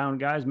second round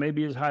guys,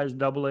 maybe as high as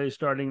AA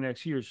starting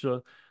next year.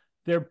 So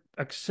they're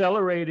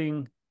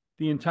accelerating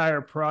the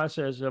entire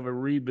process of a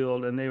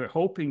rebuild, and they were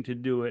hoping to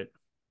do it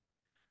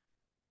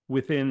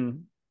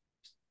within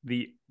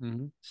the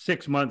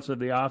 6 months of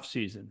the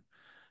offseason.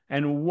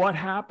 And what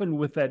happened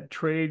with that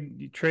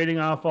trading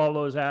off all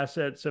those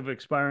assets of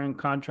expiring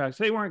contracts?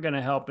 They weren't going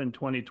to help in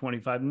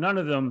 2025. None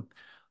of them,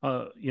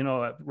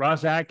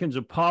 Ross Atkins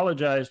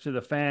apologized to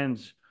the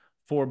fans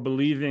for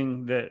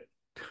believing that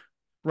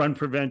run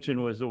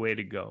prevention was the way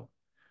to go.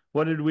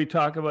 What did we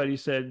talk about? He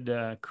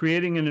said,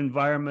 creating an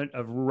environment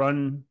of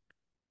run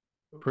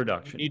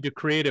production. You need to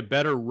create a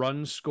better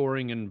run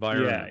scoring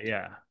environment.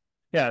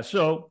 Yeah.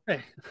 So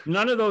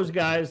none of those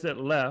guys that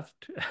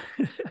left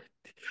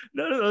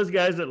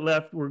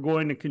were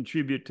going to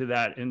contribute to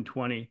that in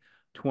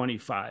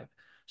 2025.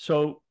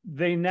 So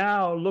they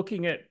now,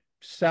 looking at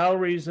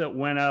salaries that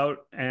went out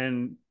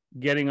and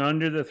getting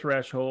under the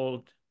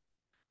threshold,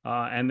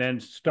 and then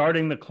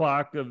starting the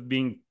clock of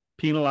being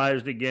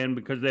penalized again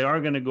because they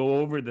are going to go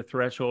over the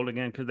threshold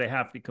again because they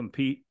have to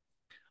compete,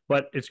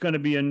 but it's going to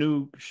be a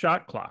new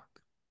shot clock.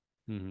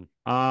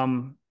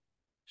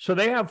 So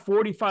they have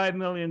 $45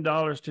 million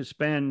to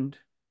spend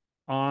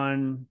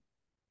on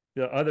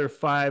the other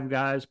 5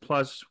 guys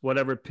plus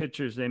whatever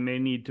pitchers they may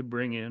need to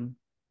bring in.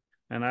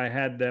 And I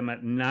had them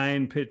at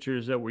 9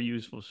 pitchers that were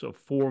useful, so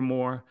 4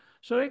 more.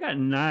 So they got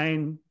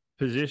 9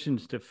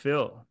 positions to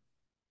fill.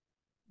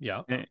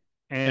 Yeah.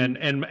 And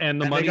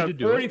the money to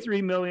do it.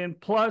 $43 million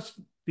plus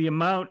the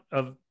amount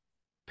of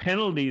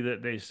penalty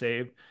that they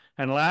saved.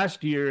 And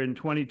last year in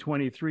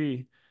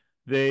 2023,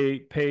 they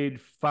paid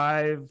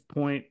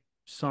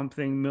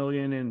 5-point-something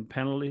million in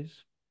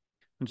penalties.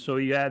 And so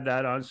you add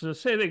that on. So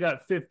say they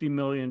got 50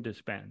 million to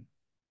spend.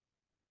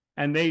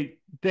 And they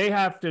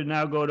have to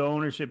now go to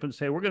ownership and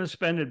say, we're going to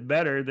spend it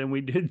better than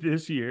we did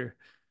this year.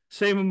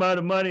 Same amount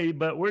of money,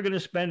 but we're going to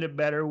spend it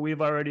better.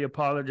 We've already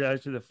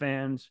apologized to the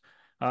fans.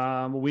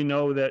 We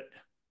know that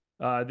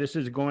this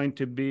is going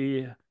to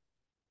be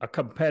a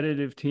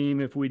competitive team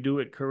if we do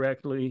it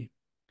correctly.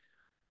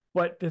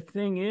 But the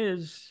thing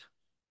is,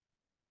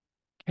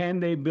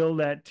 can they build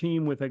that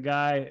team with a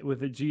guy,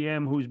 with a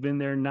GM who's been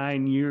there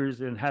 9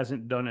 years and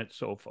hasn't done it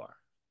so far?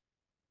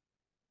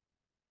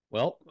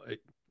 Well,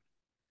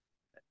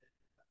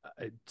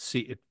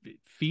 it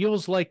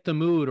feels like the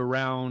mood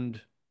around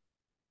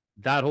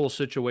that whole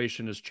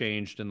situation has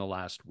changed in the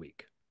last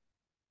week.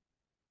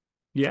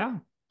 Yeah.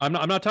 I'm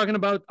not talking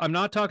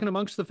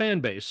amongst the fan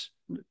base.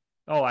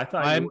 Oh, I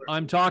thought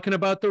I'm talking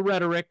about the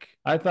rhetoric.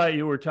 I thought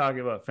you were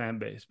talking about fan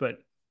base, but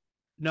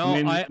no,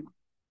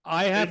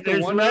 I have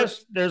to wonder.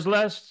 There's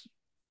less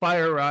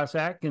fire Ross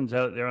Atkins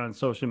out there on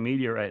social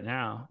media right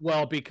now.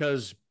 Well,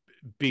 because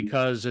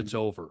it's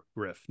over,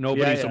 Griff.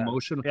 Nobody's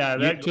emotional. Yeah,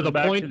 to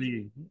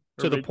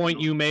the point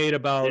you made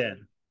about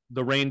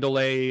the rain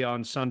delay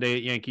on Sunday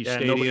at Yankee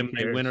Stadium.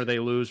 They win or they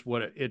lose.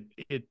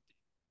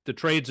 the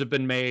trades have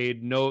been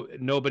made.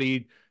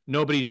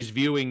 Nobody's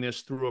viewing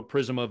this through a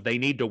prism of they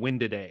need to win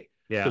today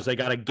Yeah, because they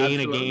got to gain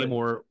a game, absolutely.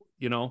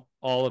 or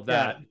all of Yeah,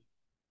 that.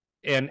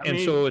 And I and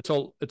mean,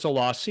 so it's a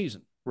lost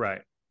season.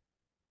 right.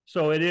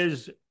 So it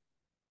is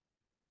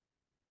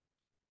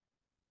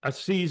a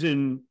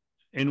season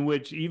in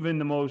which even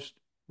the most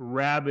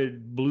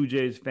rabid Blue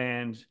Jays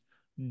fans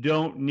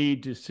don't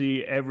need to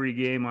see every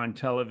game on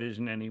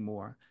television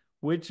anymore,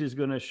 which is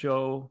going to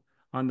show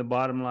on the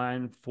bottom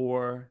line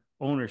for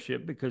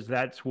ownership, because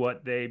that's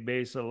what they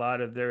base a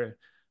lot of their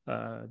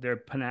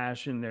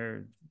panache and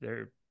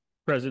their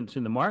presence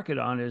in the market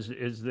on,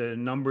 is the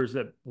numbers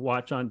that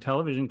watch on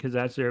television, because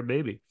that's their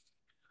baby.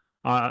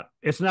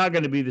 It's not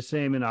going to be the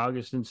same in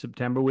August and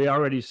September. We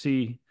already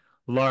see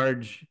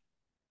large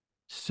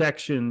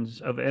sections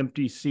of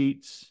empty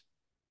seats,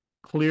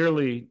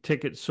 clearly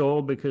tickets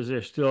sold, because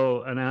they're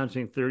still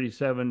announcing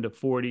 37 to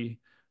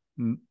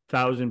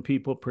 40,000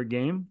 people per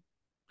game.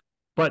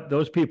 But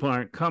those people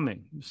aren't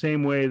coming.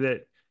 Same way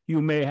that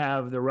you may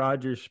have the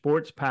Rogers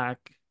Sports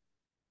Pack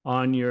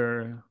on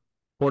your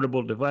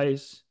portable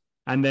device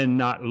and then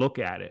not look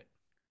at it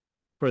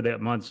for the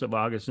months of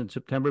August and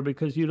September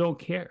because you don't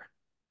care.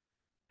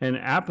 And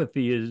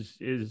apathy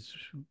is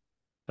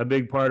a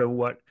big part of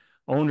what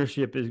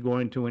ownership is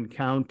going to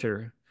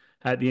encounter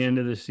at the end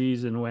of the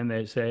season, when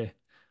they say,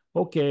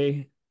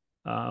 okay,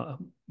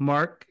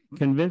 Mark,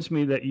 convince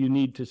me that you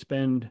need to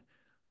spend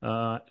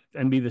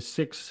and be the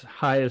sixth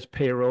highest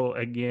payroll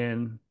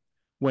again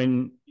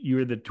when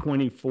you're the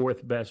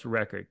 24th best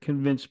record.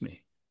 Convince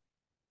me.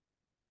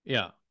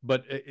 Yeah,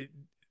 but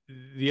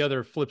the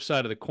other flip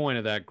side of the coin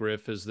of that,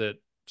 Griff, is that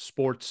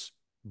sports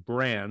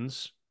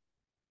brands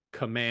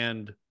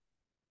command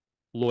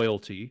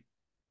loyalty,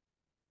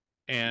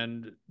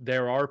 and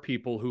there are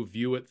people who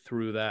view it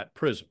through that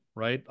prism,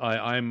 right?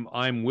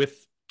 I'm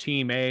with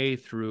Team A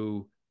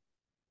through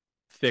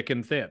thick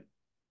and thin,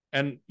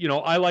 and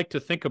I like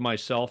to think of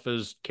myself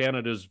as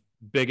Canada's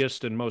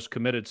biggest and most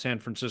committed San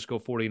Francisco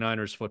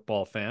 49ers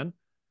football fan.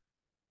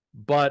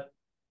 But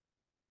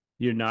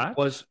You're not?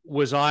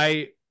 was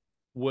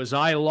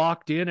I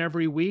locked in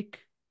every week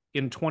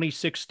in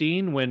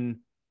 2016 when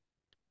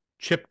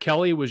Chip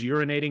Kelly was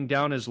urinating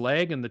down his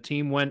leg and the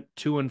team went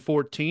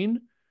 2-14?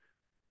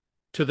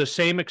 To the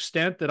same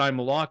extent that I'm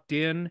locked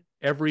in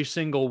every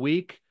single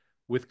week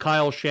with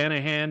Kyle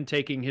Shanahan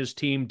taking his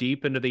team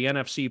deep into the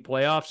NFC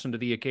playoffs and to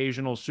the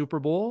occasional Super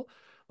Bowl?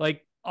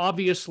 Like,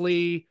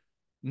 obviously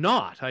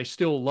not. I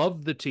still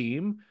love the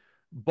team,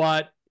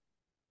 but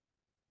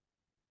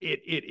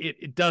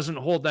it doesn't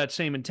hold that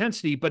same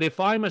intensity. But if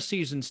I'm a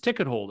season's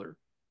ticket holder,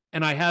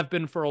 and I have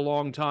been for a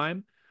long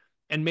time,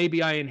 and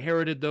maybe I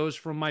inherited those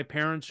from my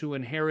parents who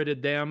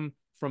inherited them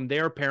from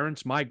their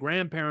parents, my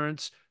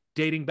grandparents,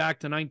 dating back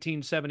to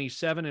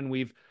 1977, and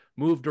we've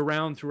moved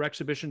around through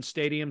Exhibition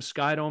Stadium,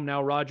 Skydome,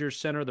 now Rogers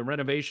Center, the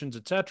renovations,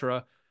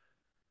 etc.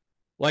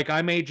 Like,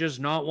 I may just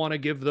not want to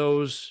give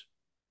those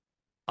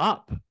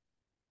up,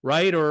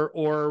 right?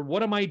 Or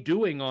what am I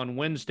doing on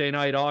Wednesday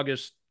night,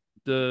 August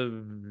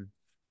the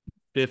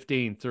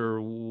 15th or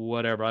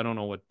whatever? I don't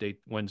know what date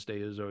Wednesday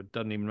is, or it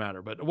doesn't even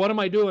matter. But what am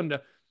I doing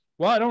to,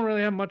 well, I don't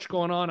really have much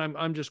going on.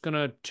 I'm just going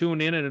to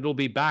tune in and it'll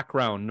be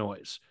background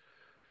noise.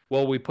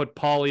 Well, we put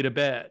Polly to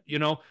bed,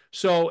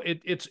 So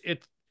it's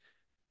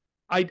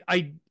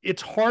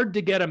hard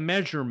to get a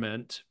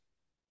measurement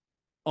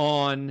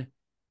on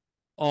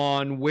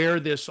where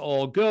this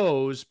all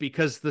goes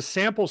because the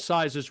sample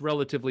size is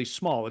relatively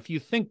small. If you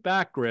think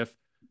back, Griff,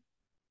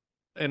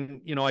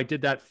 and I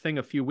did that thing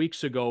a few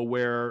weeks ago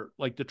where,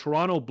 like, the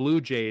Toronto Blue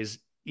Jays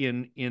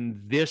in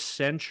this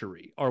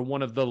century are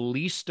one of the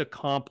least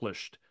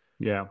accomplished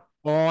Yeah.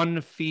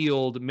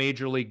 on-field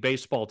Major League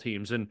Baseball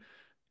teams. And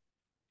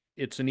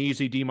it's an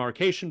easy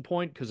demarcation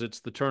point because it's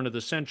the turn of the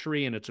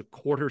century and it's a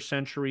quarter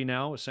century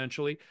now,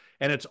 essentially.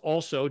 And it's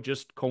also,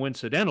 just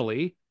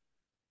coincidentally,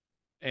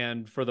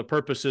 and for the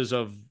purposes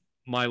of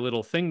my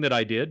little thing that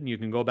I did, and you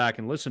can go back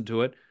and listen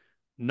to it,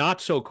 not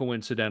so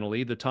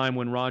coincidentally, the time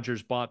when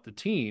Rogers bought the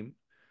team,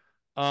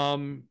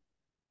 um,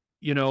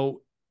 you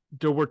know,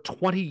 there were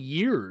 20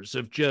 years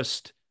of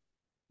just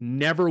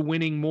never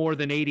winning more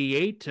than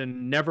 88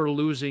 and never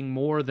losing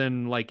more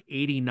than like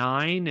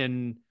 89.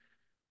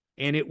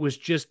 And it was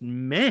just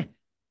meh.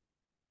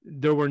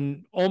 There were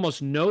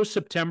almost no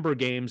September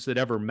games that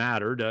ever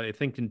mattered. I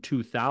think in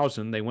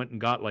 2000, they went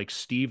and got like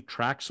Steve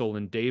Traxel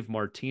and Dave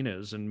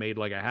Martinez and made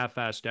like a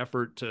half-assed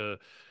effort to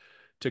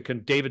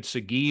David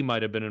Segui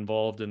might have been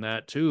involved in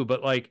that too.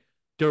 But like,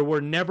 there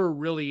were never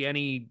really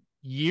any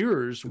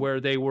years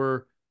where they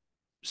were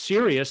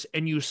serious,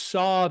 and you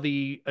saw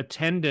the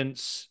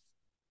attendance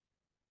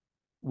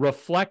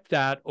reflect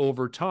that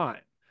over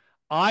time.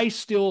 I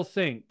still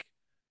think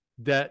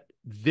that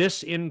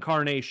this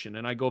incarnation,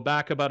 and I go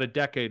back about a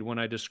decade when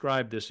I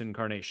described this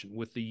incarnation,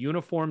 with the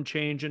uniform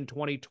change in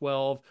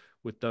 2012,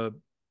 with the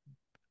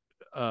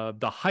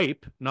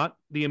hype, not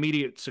the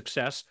immediate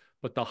success,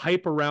 but the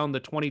hype around the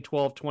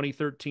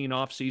 2012-2013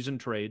 offseason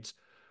trades,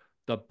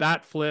 the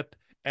bat flip,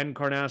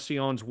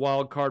 Encarnacion's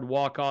wild card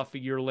walk-off a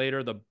year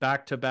later, the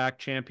back-to-back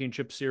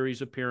championship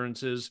series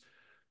appearances,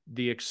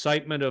 the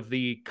excitement of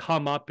the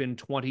come up in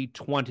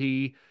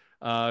 2020,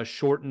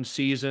 shortened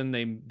season.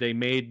 They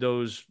made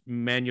those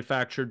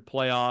manufactured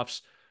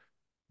playoffs.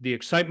 The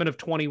excitement of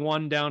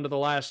 21 down to the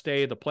last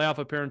day, the playoff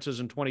appearances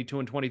in 22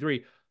 and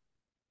 23.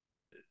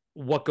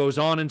 What goes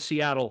on in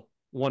Seattle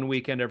one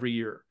weekend every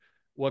year?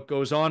 What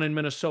goes on in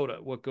Minnesota?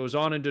 What goes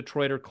on in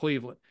Detroit or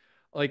Cleveland?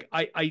 Like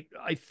I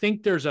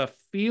think there's a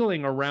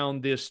feeling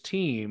around this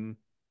team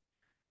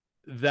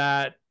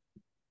that,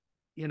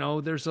 you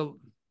know,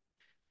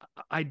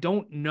 I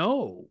don't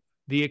know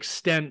the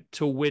extent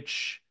to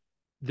which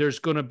there's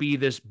going to be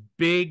this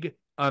big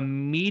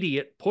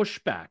immediate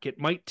pushback. It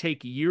might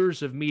take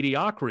years of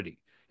mediocrity.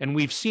 And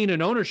we've seen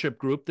an ownership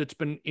group that's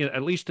been,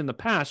 at least in the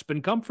past,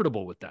 been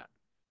comfortable with that.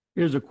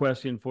 Here's a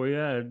question for you.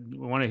 I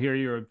want to hear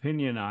your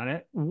opinion on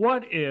it.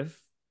 What if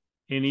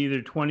in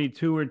either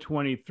 22 or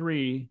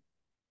 23,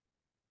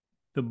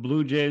 the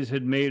Blue Jays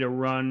had made a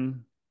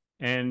run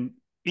and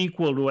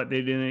equaled what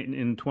they did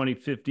in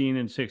 2015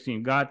 and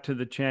 16, got to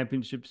the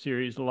championship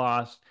series,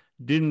 lost,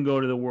 didn't go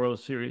to the World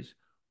Series?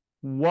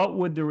 What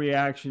would the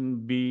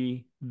reaction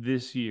be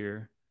this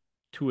year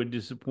to a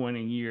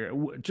disappointing year?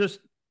 Just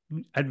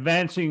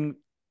advancing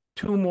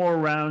two more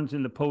rounds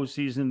in the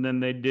postseason than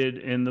they did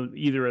in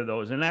either of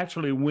those, and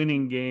actually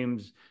winning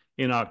games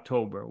in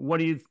October. What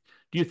do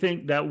you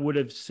think that would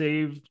have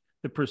saved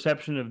the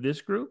perception of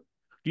this group?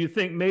 Do you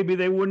think maybe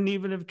they wouldn't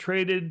even have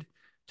traded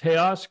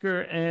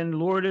Teoscar and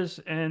Lourdes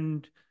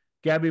and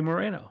Gabby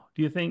Moreno?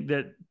 Do you think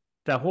that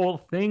the whole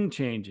thing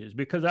changes?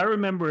 Because I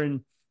remember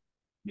in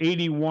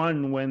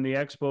 81 when the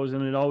Expos,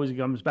 and it always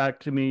comes back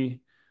to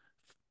me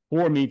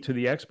for me to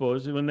the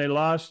Expos, when they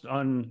lost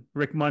on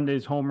Rick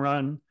Monday's home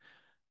run,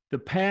 the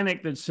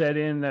panic that set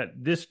in that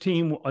this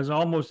team was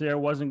almost there,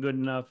 wasn't good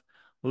enough.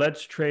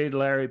 Let's trade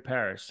Larry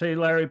Parrish. Say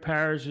Larry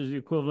Parrish is the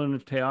equivalent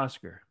of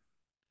Teoscar.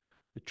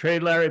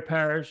 Trade Larry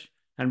Parrish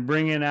and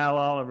bring in Al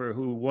Oliver,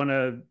 who won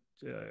a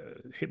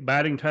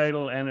batting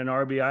title and an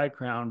RBI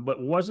crown,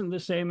 but wasn't the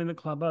same in the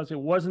clubhouse. It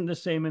wasn't the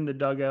same in the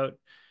dugout,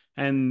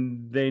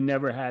 and they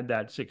never had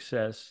that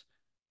success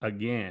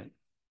again.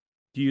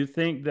 Do you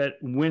think that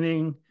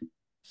winning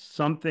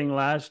something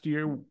last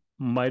year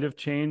might have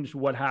changed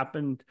what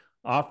happened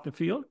off the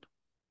field?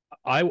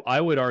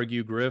 I would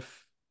argue,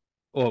 Griff.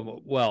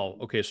 Oh, well,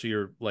 okay. So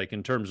you're like,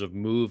 in terms of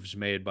moves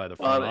made by the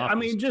front office. I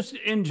mean, just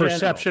in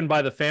perception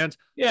by the fans.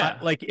 Yeah.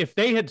 Like if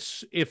they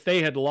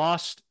had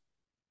lost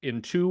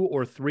in 2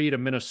 or 3 to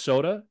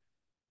Minnesota,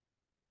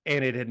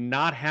 and it had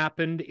not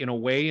happened in a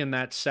way in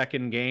that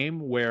second game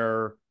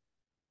where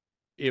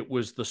it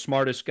was the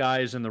smartest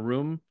guys in the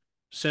room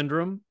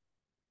syndrome,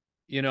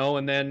 you know,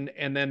 and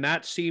then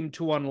that seemed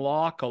to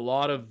unlock a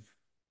lot of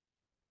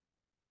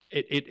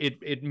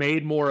it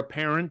made more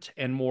apparent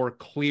and more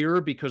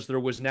clear, because there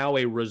was now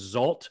a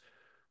result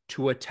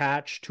to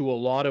attach to a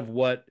lot of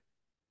what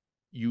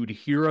you'd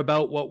hear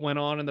about what went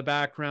on in the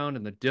background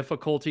and the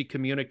difficulty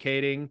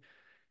communicating.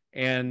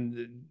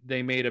 And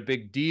they made a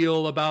big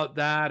deal about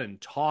that and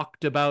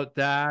talked about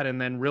that.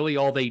 And then really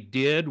all they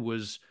did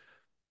was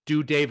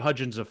do Dave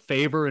Hudgens a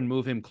favor and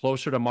move him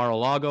closer to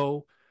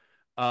Mar-a-Lago,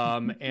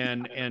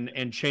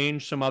 and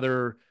change some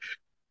other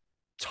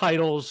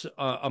titles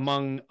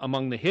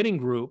among the hitting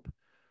group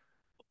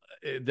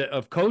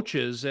of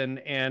coaches.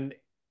 And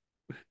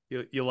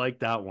you like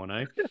that one,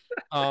 eh?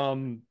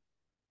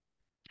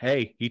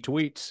 Hey, he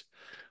tweets,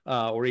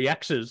 or he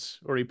X's,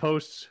 or he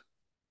posts,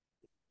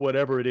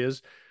 whatever it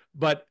is.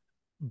 But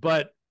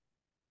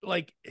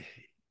like,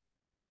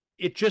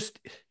 it just,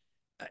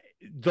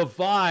 the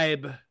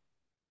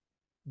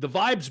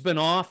vibe's been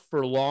off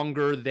for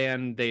longer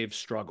than they've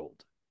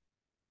struggled.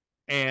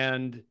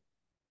 And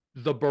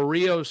the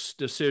Barrios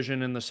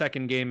decision in the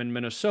second game in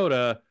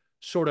Minnesota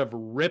sort of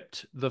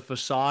ripped the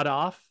facade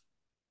off,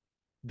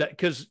 that,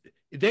 because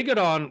they got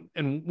on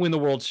and win the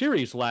World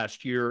Series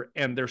last year,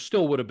 and there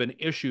still would have been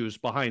issues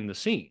behind the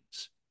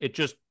scenes. It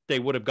just, they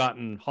would have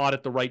gotten hot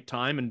at the right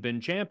time and been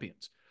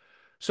champions.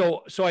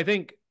 So I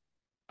think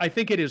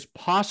it is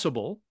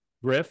possible,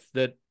 Griff,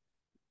 that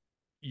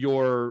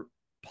your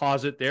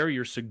posit there,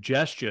 your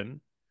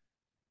suggestion,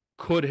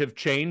 could have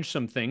changed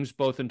some things,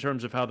 both in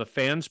terms of how the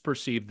fans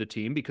perceive the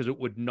team, because it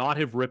would not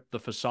have ripped the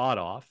facade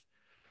off.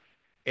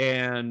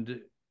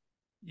 And,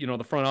 you know,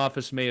 the front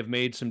office may have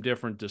made some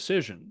different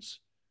decisions.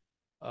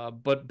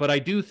 But I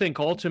do think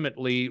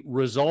ultimately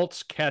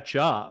results catch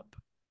up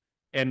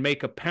and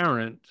make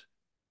apparent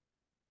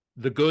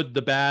the good,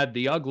 the bad,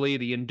 the ugly,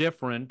 the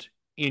indifferent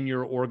in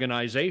your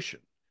organization.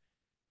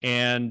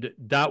 And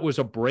that was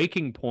a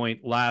breaking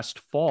point last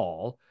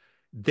fall.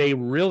 They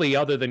really,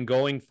 other than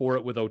going for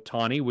it with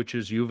Ohtani, which,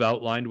 as you've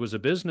outlined, was a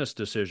business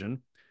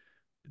decision,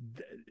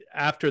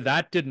 after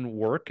that didn't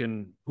work,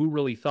 and who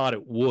really thought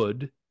it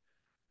would,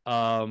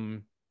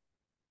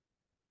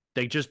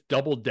 they just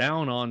doubled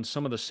down on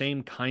some of the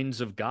same kinds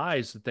of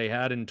guys that they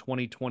had in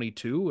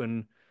 2022.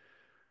 And,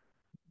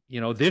 you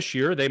know, this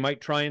year they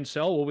might try and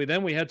sell. Well,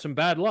 we had some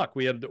bad luck.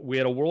 We had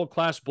a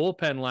world-class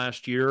bullpen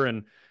last year,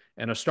 and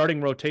and a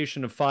starting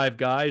rotation of 5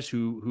 guys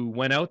who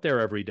went out there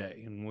every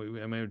day.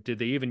 And I mean, did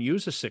they even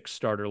use a 6th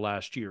starter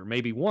last year?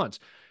 Maybe once.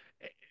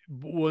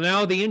 Well,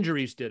 now the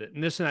injuries did it,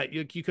 and this and that.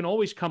 You can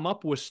always come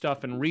up with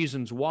stuff and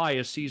reasons why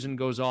a season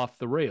goes off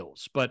the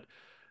rails. But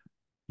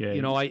Yeah.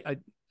 you know,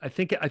 I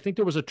think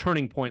there was a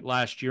turning point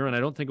last year, and I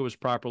don't think it was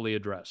properly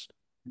addressed.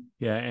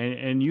 Yeah,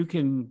 and you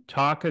can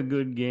talk a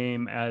good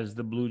game as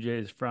the Blue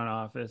Jays front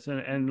office,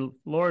 and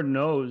Lord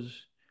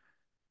knows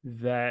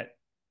that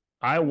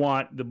I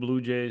want the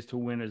Blue Jays to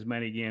win as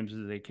many games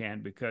as they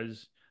can,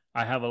 because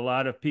I have a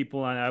lot of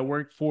people on. I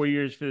worked 4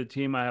 years for the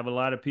team. I have a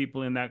lot of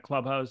people in that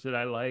clubhouse that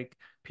I like.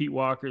 Pete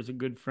Walker is a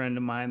good friend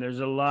of mine. There's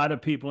a lot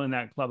of people in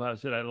that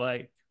clubhouse that I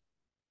like.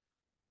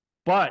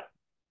 But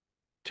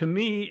to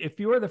me, if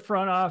you're the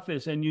front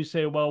office and you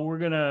say, well, we're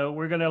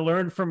gonna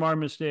learn from our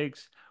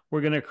mistakes,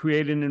 we're gonna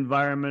create an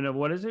environment of,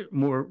 what is it,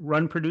 more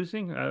run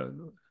producing,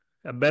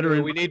 a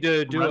better. We need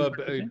to do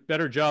a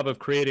better job of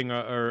creating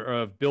or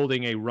of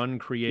building a run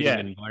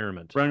creating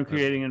environment. Run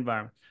creating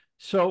environment.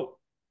 So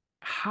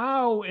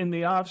how in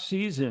the off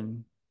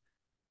season,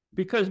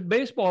 because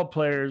baseball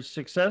players,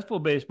 successful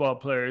baseball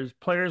players,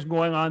 players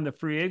going on the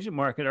free agent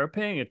market are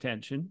paying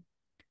attention.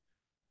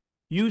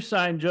 You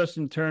signed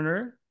Justin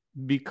Turner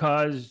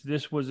because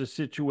this was a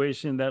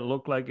situation that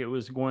looked like it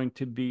was going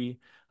to be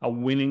a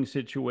winning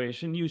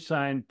situation. You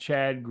signed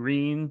Chad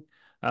Green,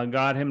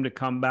 got him to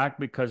come back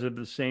because of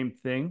the same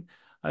thing.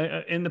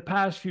 In the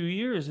past few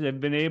years, they've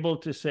been able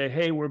to say,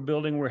 hey,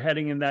 we're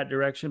heading in that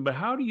direction. But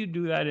how do you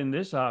do that in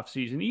this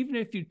offseason? Even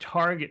if you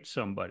target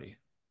somebody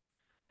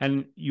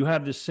and you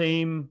have the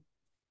same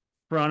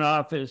front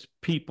office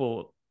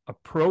people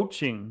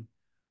approaching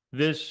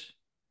this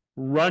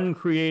run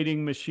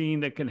creating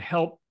machine that can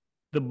help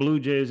the Blue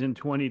Jays in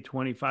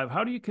 2025,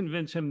 how do you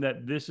convince him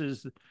that this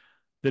is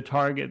the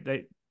target,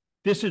 that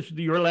this is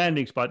your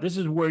landing spot, this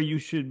is where you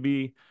should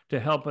be to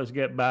help us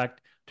get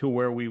back to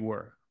where we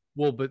were?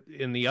 Well, but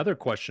in the other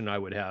question I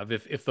would have,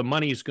 if the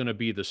money is going to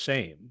be the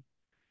same,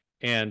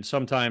 and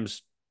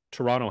sometimes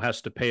Toronto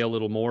has to pay a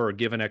little more or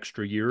give an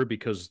extra year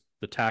because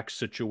the tax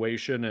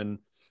situation, and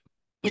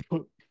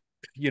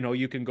you know,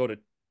 you can go to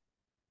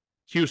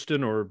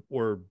Houston or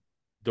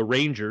the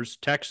Rangers,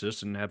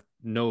 Texas, and have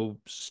no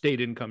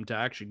state income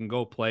tax. You can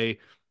go play.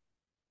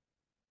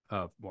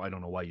 Well, I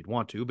don't know why you'd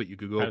want to, but you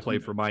could go play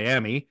for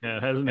Miami. Yeah,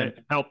 it hasn't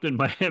helped in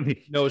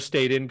Miami. No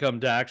state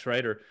income tax,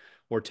 right? Or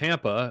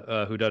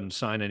Tampa, who doesn't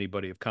sign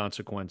anybody of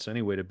consequence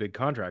anyway to big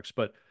contracts.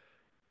 But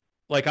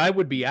like, I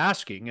would be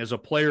asking as a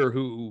player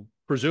who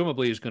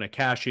presumably is going to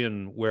cash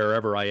in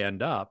wherever I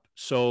end up.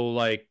 So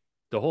like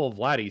the whole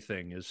Vladdy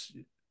thing is,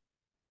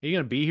 are you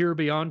going to be here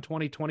beyond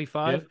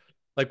 2025? Yeah.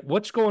 Like,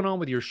 what's going on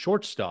with your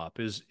shortstop?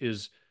 Is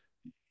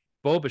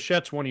Bo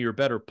Bichette's one of your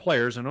better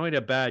players? I know he had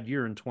a bad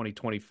year in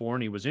 2024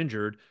 and he was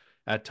injured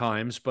at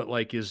times, but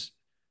like, is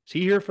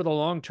he here for the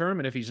long term?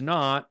 And if he's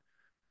not,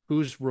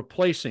 who's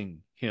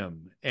replacing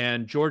him?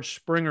 And George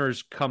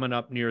Springer's coming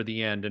up near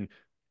the end, and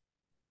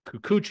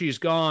Kikuchi's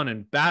gone,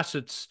 and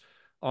Bassett's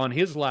on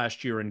his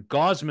last year, and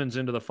Gosman's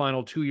into the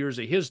final 2 years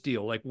of his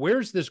deal. Like,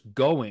 where's this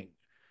going?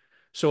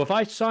 So if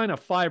I sign a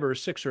 5 or a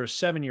 6 or a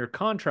 7 year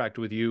contract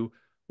with you,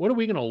 what are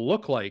we going to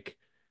look like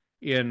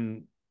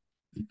in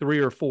 3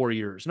 or 4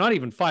 years? Not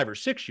even 5 or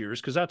 6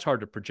 years, because that's hard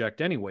to project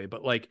anyway,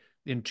 but like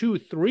in 2,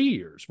 3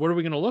 years, what are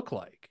we going to look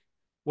like?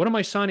 What am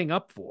I signing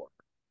up for?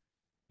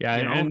 Yeah,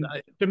 you know? And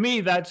to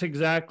me, that's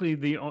exactly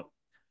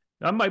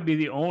that might be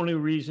the only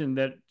reason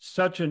that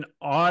such an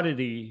odd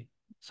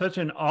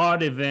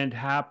event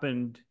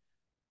happened.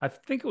 I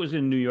think it was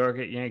in New York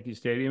at Yankee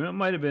Stadium. It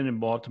might have been in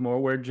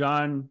Baltimore, where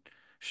John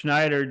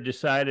Schneider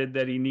decided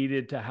that he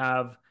needed to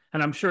have,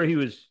 and I'm sure he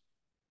was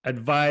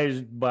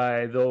advised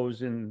by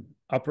those in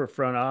upper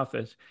front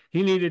office,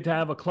 he needed to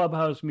have a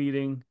clubhouse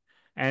meeting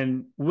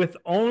and with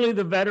only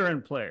the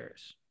veteran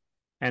players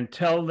and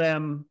tell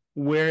them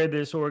where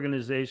this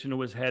organization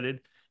was headed.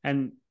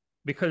 And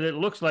because it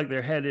looks like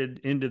they're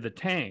headed into the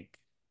tank.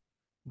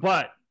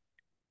 But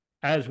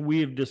as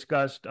we've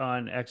discussed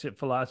on Exit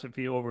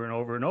Philosophy over and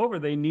over and over,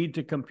 they need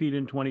to compete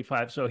in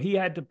 25. So he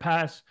had to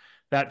pass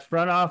that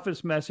front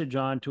office message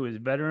on to his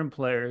veteran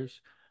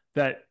players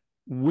that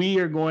we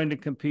are going to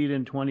compete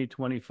in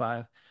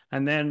 2025.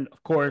 And then,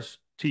 of course,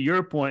 to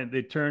your point,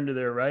 they turn to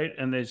their right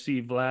and they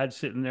see Vlad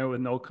sitting there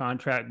with no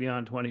contract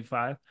beyond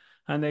 25.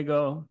 And they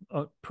go,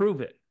 oh,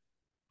 prove it.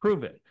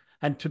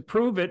 And to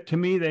prove it, to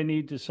me, they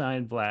need to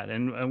sign Vlad.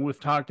 And we've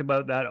talked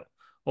about that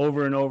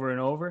over and over and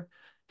over.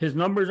 His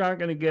numbers aren't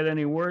going to get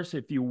any worse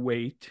if you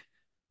wait.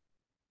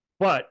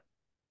 But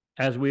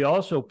as we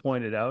also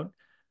pointed out,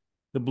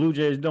 the Blue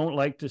Jays don't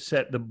like to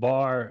set the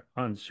bar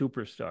on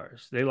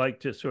superstars. They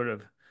like to sort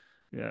of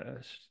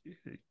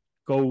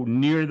go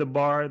near the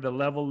bar, the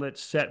level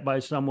that's set by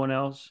someone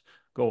else,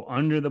 go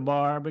under the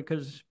bar,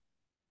 because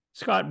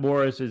Scott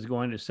Boras is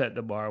going to set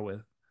the bar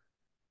with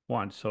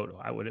Juan Soto,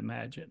 I would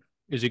imagine.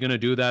 Is he going to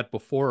do that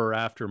before or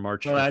after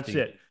March 15th? Well, that's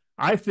it.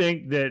 I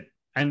think that,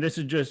 and this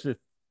is just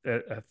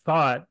a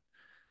thought,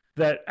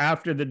 that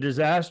after the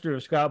disaster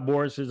of Scott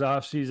Boras'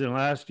 offseason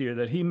last year,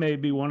 that he may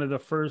be one of the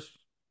first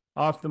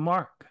off the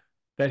mark.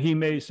 That he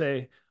may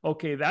say,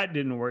 okay, that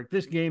didn't work.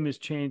 This game is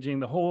changing.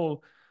 The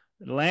whole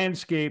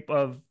landscape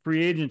of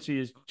free agency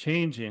is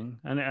changing.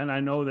 And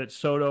I know that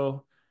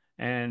Soto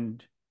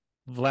and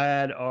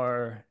Vlad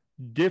are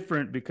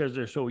different because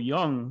they're so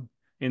young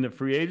in the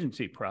free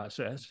agency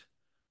process,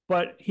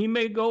 but he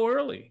may go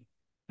early.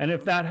 And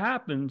if that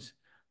happens,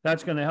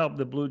 that's going to help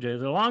the Blue Jays.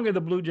 The longer the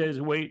Blue Jays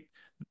wait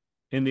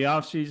in the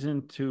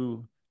offseason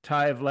to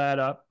tie Vlad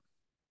up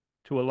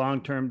to a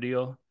long-term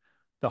deal,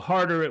 the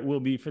harder it will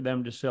be for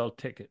them to sell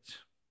tickets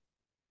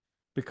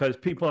because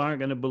people aren't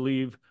going to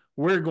believe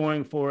we're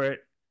going for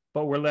it,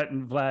 but we're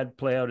letting Vlad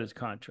play out his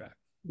contract.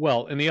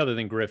 Well, and the other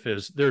thing, Griff,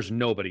 is there's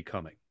nobody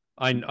coming.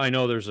 I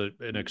know there's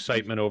an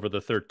excitement over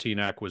the 13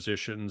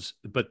 acquisitions,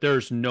 but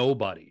there's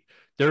nobody.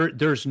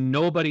 There's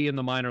nobody in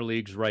the minor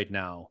leagues right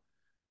now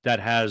that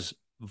has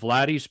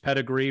Vladdy's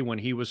pedigree when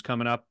he was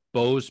coming up,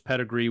 Bo's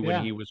pedigree when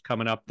Yeah. he was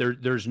coming up.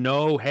 There's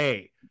no,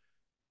 hey,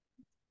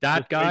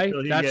 that Just wait guy,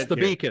 till he that's gets the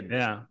here. beacon.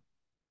 Yeah.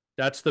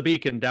 That's the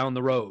beacon down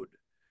the road,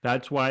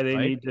 That's why they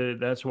right? need to.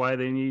 That's why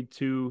they need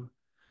to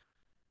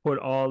put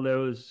all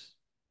those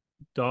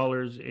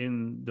dollars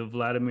in the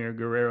Vladimir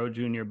Guerrero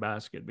Jr.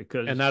 basket And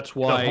because that's the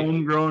why,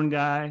 homegrown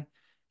guy,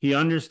 he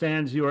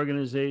understands the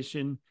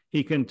organization.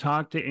 He can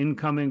talk to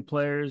incoming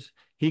players.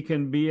 He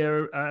can be a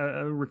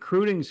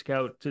recruiting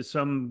scout to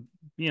some,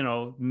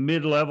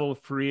 mid-level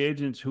free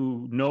agents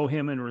who know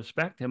him and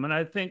respect him. And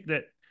I think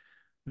that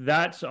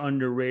that's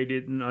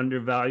underrated and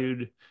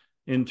undervalued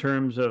in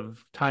terms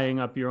of tying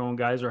up your own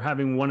guys or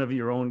having one of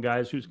your own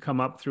guys who's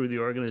come up through the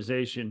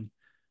organization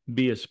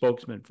be a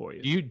spokesman for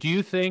you. do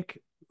you think,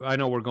 I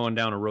know we're going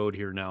down a road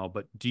here now,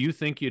 but do you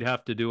think you'd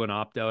have to do an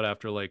opt out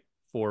after like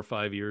 4 or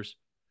 5 years?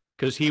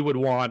 Because he would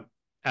want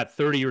at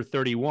 30 or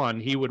 31,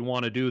 he would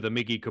want to do the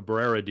Miggy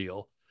Cabrera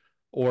deal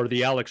or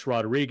the Alex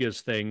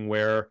Rodriguez thing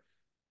where,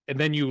 and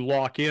then you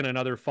lock in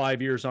another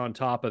 5 years on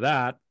top of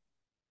that.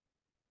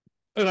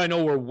 And I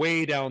know we're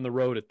way down the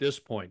road at this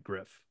point,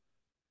 Griff.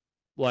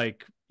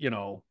 Like,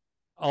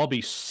 I'll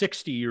be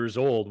 60 years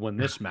old when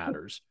this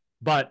matters.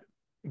 But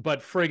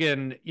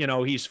friggin',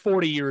 he's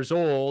 40 years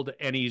old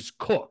and he's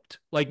cooked.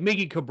 Like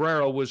Miggy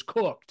Cabrera was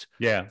cooked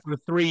Yeah. for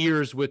 3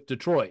 years with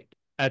Detroit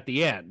at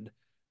the end,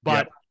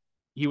 but Yep.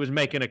 he was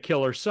making a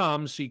killer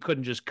sum, so you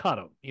couldn't just cut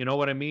him. You know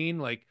what I mean?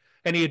 Like,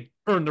 and he had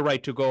earned the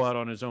right to go out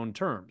on his own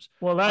terms.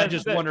 Well, I that,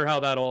 just that wonder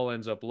how that all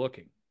ends up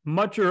looking.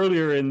 much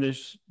earlier in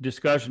this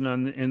discussion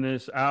in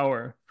this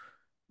hour,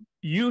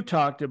 you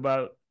talked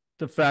about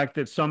the fact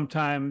that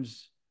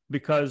sometimes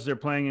because they're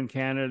playing in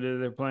Canada,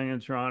 they're playing in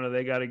Toronto,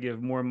 they got to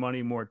give more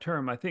money, more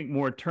term. I think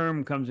more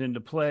term comes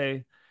into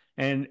play.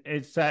 And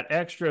it's that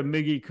extra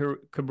Miggy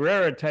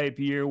Cabrera type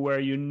year where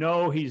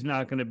he's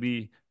not going to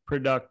be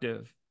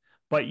productive,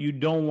 but you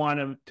don't want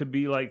him to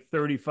be like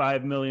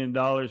 $35 million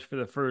for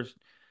the first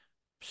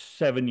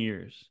 7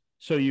 years.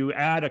 So you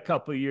add a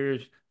couple of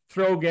years,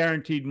 throw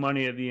guaranteed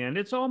money at the end.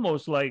 It's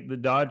almost like the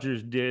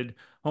Dodgers did,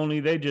 only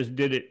they just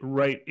did it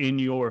right in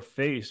your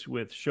face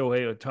with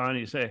Shohei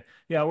Ohtani. Say,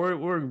 yeah,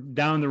 we're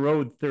down the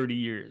road 30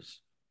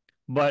 years.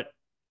 But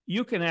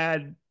you can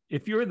add,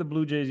 if you're the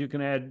Blue Jays, you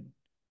can add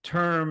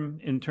term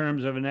in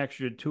terms of an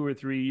extra 2 or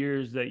 3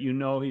 years that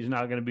he's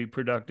not going to be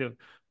productive,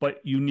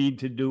 but you need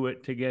to do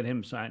it to get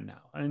him signed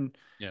now.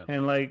 Yeah.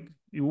 And like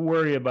you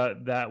worry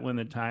about that when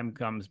the time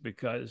comes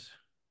because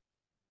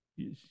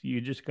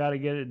you just got to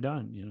get it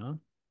done.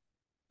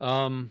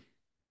 Um,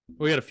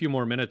 we got a few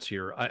more minutes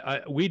here.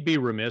 We'd be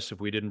remiss if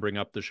we didn't bring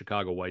up the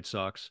Chicago White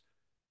Sox.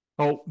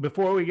 Oh,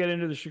 before we get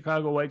into the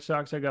Chicago White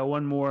Sox, I got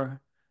one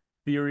more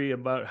theory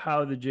about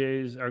how the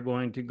Jays are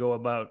going to go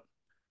about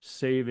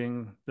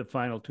saving the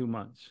final 2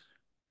 months.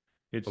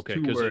 It's Okay,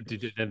 two because words.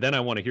 and then I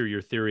want to hear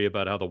your theory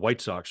about how the White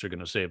Sox are going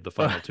to save the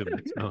final 2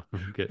 minutes. Oh,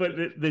 okay. But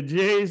the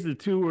Jays, the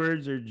two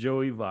words are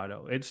Joey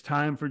Votto. It's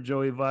time for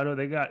Joey Votto.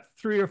 They got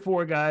 3 or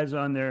 4 guys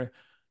on their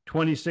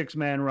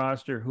 26-man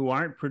roster who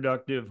aren't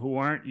productive, who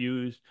aren't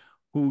used,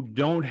 who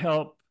don't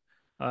help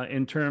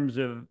in terms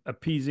of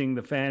appeasing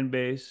the fan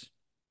base.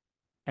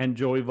 And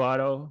Joey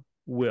Votto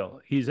will.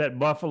 He's at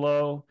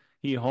Buffalo.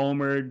 He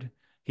homered.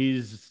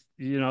 He's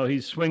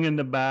swinging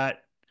the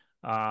bat.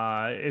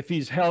 If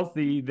he's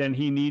healthy, then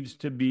he needs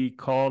to be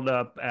called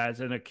up as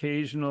an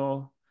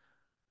occasional,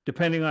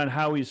 depending on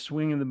how he's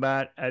swinging the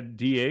bat at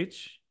DH.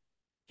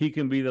 He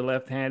can be the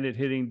left-handed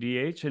hitting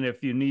DH. And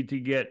if you need to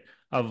get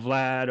a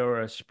Vlad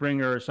or a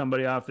Springer or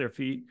somebody off their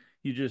feet,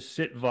 you just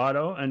sit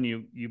Votto and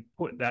you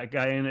put that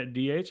guy in at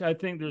DH. I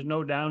think there's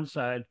no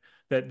downside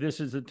that this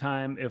is the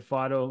time if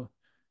Votto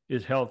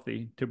is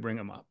healthy to bring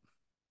him up.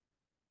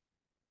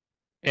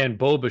 And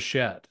Bo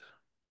Bichette,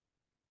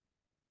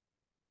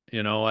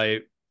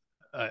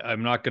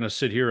 I'm not going to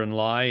sit here and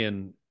lie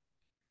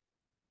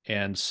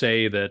and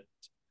say that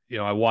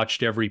I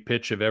watched every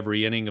pitch of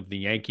every inning of the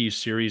Yankees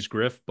series,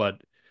 Griff,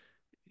 but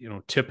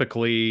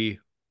typically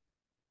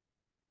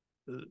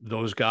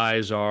those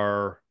guys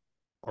are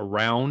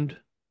around.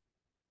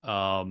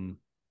 Bo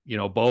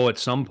at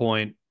some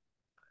point,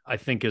 I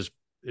think is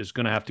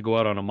going to have to go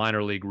out on a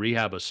minor league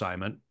rehab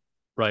assignment,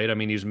 right? I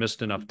mean, he's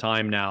missed enough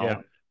time now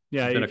Yeah.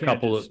 Yeah, Been you a can't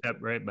couple just of, step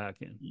right back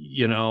in.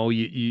 you know,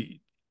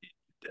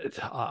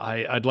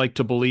 I'd like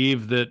to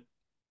believe that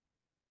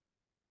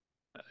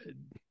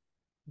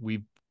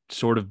we've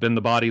sort of been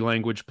the body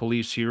language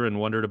police here and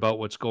wondered about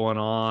what's going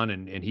on.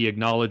 And he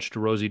acknowledged to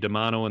Rosie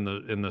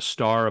DiMano in the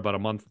Star about a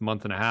month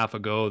and a half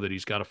ago that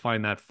he's got to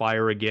find that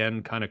fire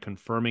again, kind of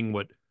confirming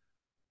what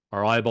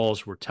our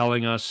eyeballs were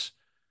telling us.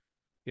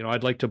 You know,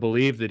 I'd like to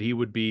believe that he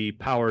would be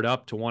powered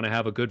up to want to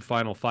have a good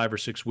final 5 or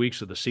 6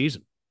 weeks of the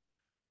season.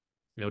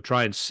 You know,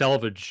 try and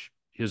salvage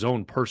his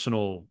own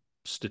personal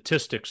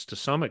statistics to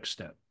some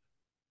extent.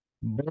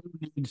 Bo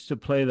needs to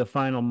play the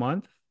final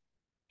month.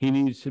 He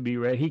needs to be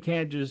ready.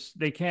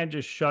 They can't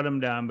just shut him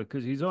down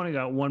because he's only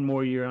got one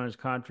more year on his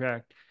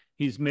contract.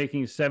 He's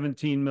making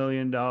 $17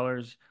 million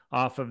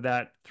off of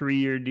that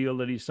 3-year deal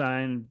that he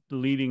signed,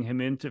 leading him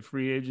into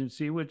free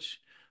agency, which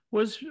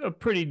was a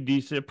pretty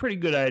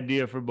good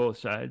idea for both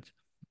sides.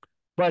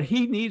 But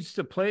he needs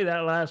to play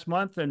that last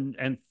month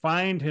and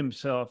find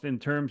himself in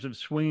terms of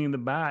swinging the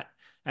bat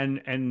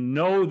and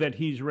know that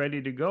he's ready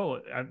to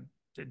go.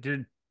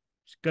 It's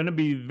going to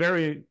be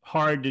very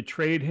hard to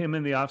trade him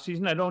in the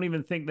offseason. I don't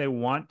even think they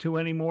want to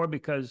anymore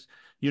because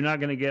you're not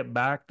going to get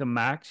back the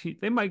max.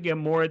 They might get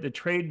more at the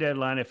trade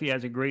deadline if he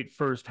has a great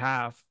first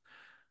half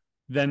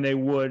than they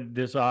would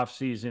this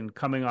offseason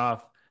coming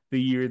off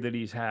the year that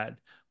he's had.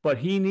 But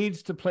he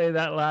needs to play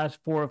that last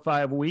 4 or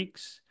 5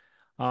 weeks.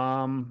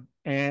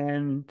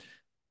 And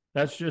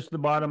that's just the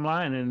bottom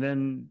line. And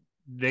then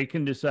they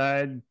can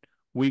decide,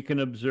 we can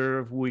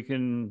observe,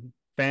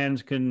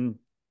 fans can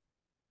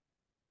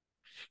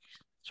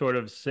sort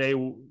of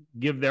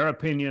give their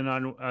opinion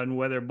on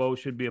whether Bo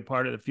should be a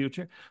part of the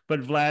future.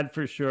 But Vlad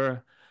for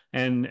sure.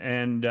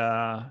 And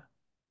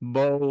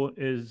Bo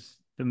is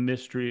the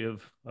mystery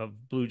of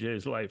Blue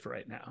Jays life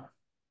right now.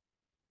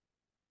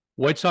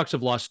 White Sox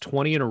have lost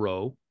 20 in a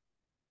row.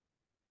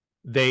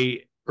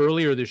 They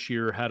earlier this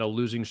year had a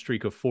losing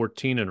streak of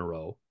 14 in a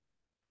row.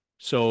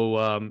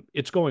 So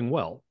it's going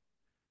well.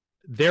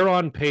 They're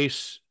on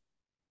pace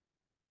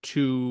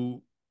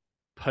to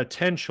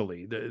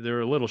potentially,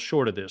 they're a little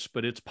short of this,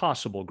 but it's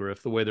possible,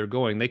 Griff, the way they're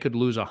going. They could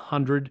lose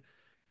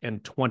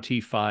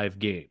 125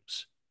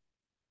 games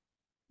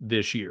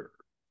this year.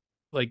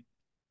 Like,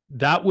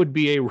 that would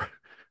be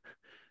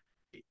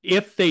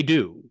if they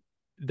do,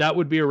 that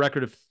would be a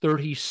record of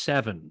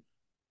 37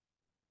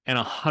 and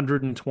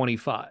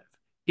 125.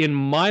 In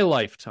my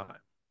lifetime,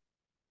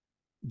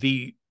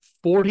 the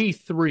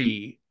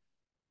 43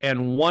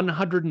 and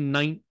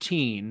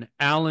 119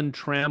 Alan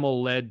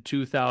Trammell-led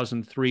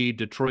 2003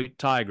 Detroit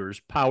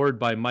Tigers, powered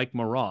by Mike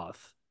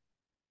Maroth,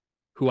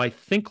 who I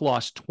think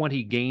lost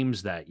 20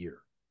 games that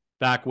year,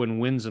 back when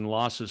wins and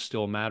losses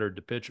still mattered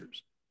to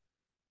pitchers.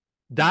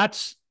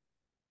 That's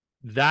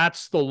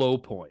the low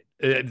point.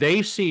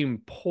 They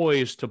seem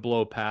poised to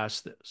blow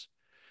past this.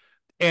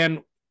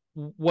 And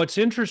what's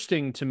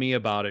interesting to me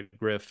about it,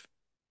 Griff,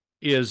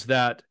 is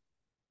that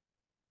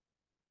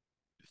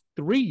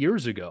 3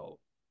 years ago,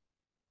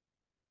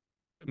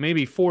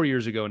 maybe 4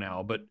 years ago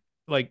now, but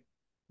like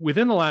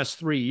within the last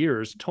 3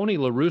 years, Tony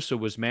La Russa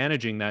was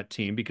managing that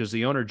team because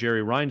the owner,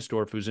 Jerry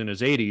Reinsdorf, who's in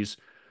his 80s,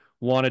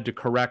 wanted to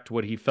correct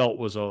what he felt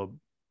was a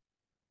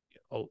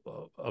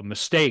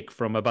mistake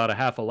from about a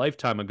half a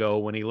lifetime ago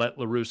when he let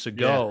La Russa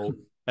go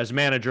as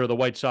manager of the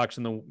White Sox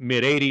in the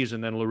mid 80s.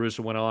 And then La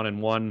Russa went on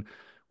and won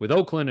with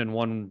Oakland and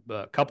won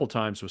a couple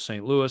times with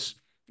St. Louis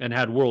and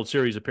had World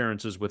Series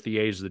appearances with the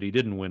A's that he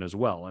didn't win as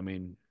well. I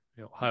mean,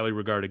 highly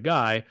regarded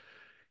guy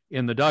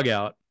in the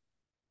dugout.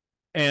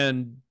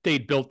 And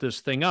they'd built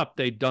this thing up.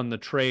 They'd done the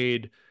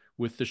trade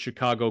with the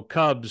Chicago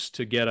Cubs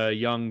to get a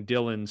young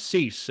Dylan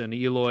Cease and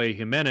Eloy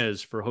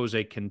Jimenez for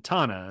Jose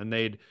Quintana. And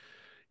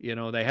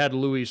they had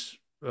Louis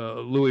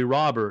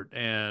Robert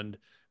and,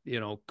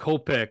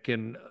 Kopech,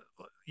 and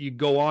you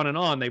go on and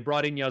on. They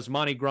brought in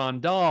Yasmani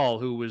Grandal,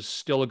 who was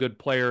still a good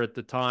player at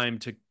the time,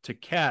 to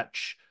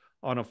catch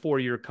on a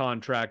 4-year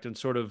contract and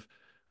sort of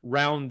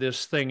round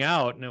this thing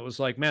out. And it was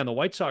like, man, the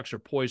White Sox are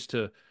poised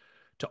to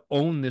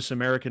own this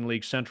American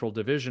League Central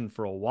Division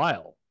for a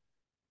while.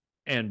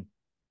 And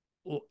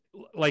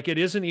like, it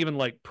isn't even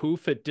like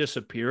poof, it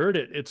disappeared.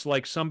 It's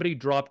like somebody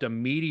dropped a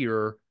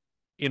meteor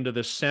into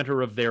the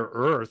center of their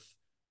earth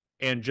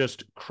and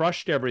just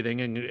crushed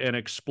everything and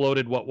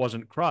exploded what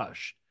wasn't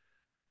crushed.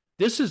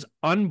 This is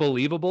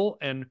unbelievable.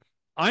 And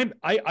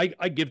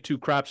I give two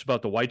craps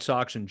about the White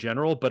Sox in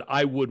general, but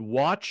I would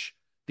watch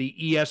the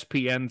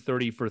ESPN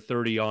 30 for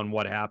 30 on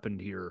what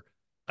happened here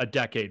a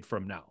decade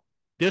from now.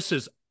 This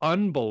is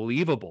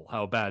unbelievable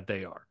how bad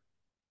they are.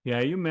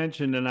 Yeah, you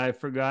mentioned, and I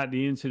forgot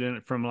the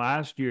incident from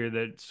last year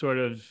that sort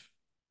of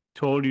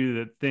told you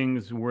that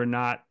things were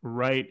not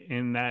right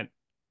in that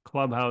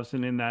clubhouse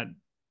and in that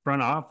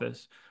front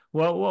office.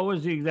 Well, what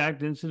was the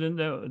exact incident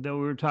that we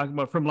were talking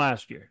about from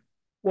last year?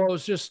 Well, it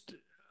was just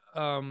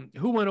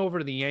who went over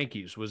to the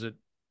Yankees? Was it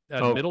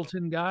that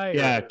Middleton guy?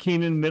 Yeah,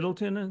 Keenan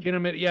Middleton.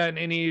 Yeah,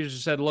 and he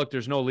just said, "Look,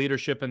 there's no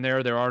leadership in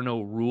there. There are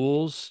no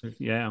rules."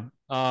 Yeah.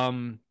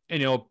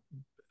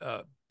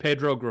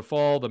 Pedro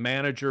Grifol, the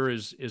manager,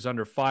 is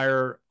under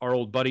fire. Our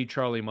old buddy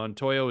Charlie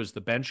Montoyo is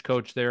the bench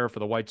coach there for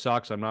the White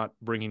Sox. I'm not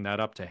bringing that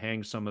up to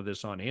hang some of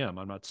this on him.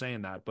 I'm not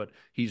saying that, but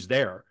he's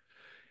there.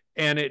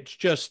 And it's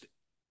just,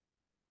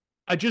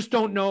 I just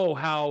don't know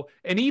how,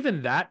 and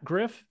even that,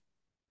 Griff,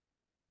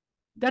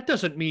 that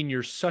doesn't mean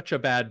you're such a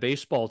bad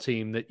baseball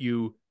team that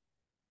you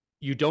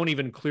don't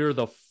even clear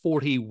the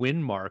 40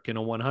 win mark in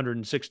a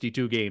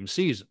 162 game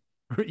season.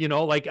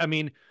 Like, I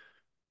mean,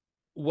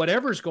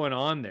 whatever's going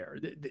on there,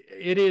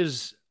 it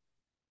is,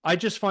 I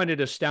just find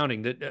it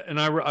astounding that, and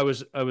I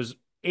was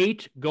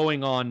 8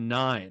 going on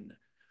 9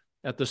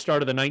 at the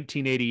start of the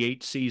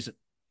 1988 season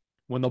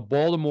when the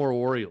Baltimore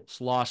Orioles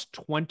lost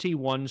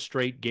 21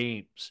 straight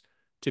games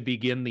to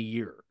begin the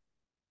year.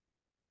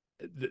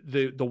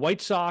 The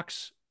White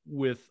Sox,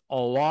 with a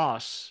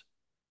loss,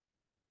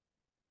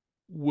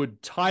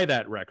 would tie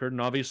that record,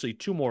 and obviously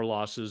 2 more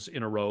losses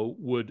in a row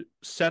would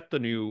set the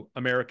new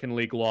American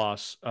League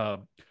record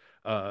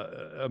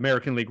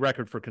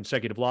for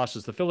consecutive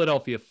losses. The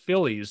Philadelphia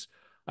Phillies,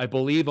 I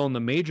believe, own the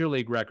major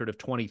league record of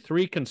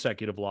 23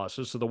 consecutive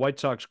losses, so the White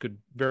Sox could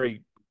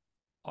very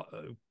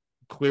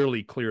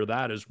clearly clear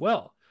that as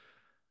well.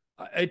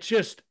 It's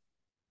just,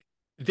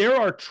 there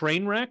are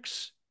train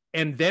wrecks,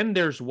 and then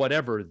there's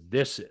whatever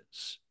this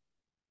is.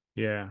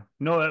 Yeah.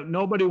 No,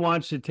 nobody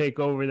wants to take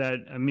over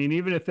that. I mean,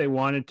 even if they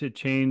wanted to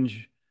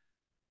change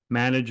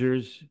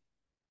managers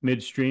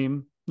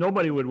midstream,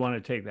 nobody would want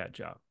to take that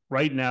job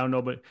right now.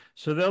 Nobody.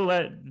 So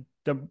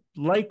they'll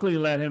likely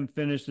let him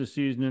finish the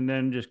season and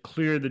then just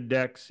clear the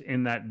decks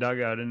in that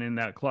dugout and in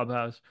that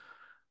clubhouse.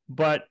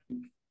 But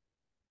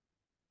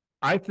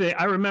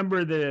I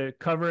remember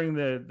covering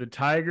the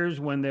Tigers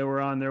when they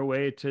were on their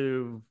way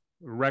to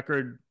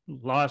record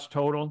loss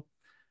total,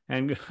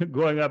 and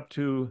going up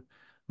to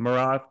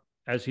Marat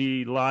as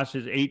he lost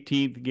his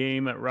 18th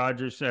game at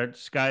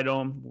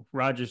Skydome,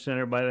 Rogers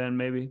Center by then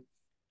maybe.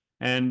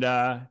 And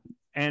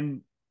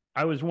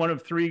I was one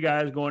of 3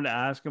 guys going to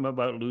ask him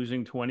about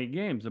losing 20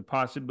 games, a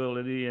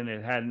possibility, and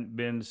it hadn't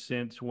been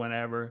since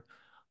whenever.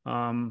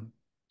 And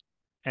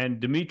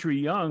Dimitri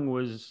Young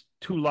was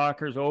 2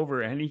 lockers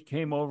over, and he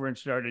came over and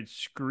started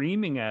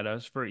screaming at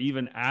us for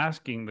even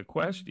asking the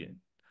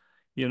question.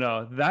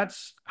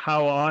 That's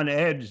how on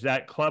edge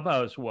that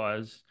clubhouse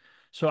was.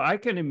 So I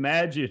can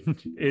imagine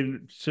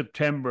in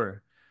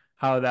September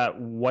how that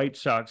White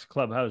Sox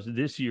clubhouse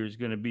this year is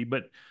going to be.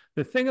 But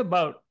the thing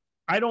about,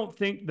 I don't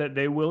think that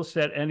they will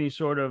set any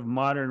sort of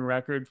modern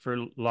record for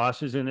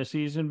losses in a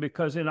season,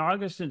 because in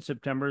August and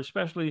September,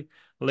 especially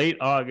late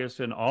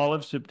August and all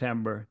of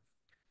September,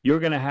 you're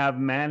going to have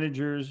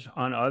managers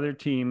on other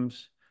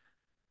teams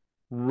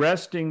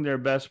resting their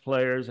best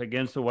players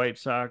against the White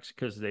Sox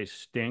because they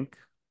stink.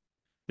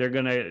 They're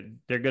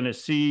gonna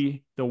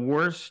see the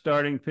worst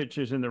starting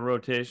pitchers in the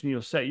rotation.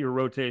 You'll set your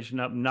rotation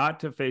up not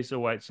to face the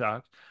White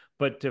Sox,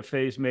 but to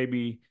face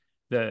maybe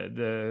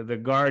the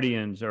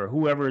Guardians or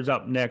whoever is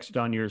up next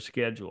on your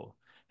schedule,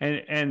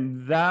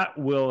 and that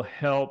will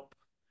help.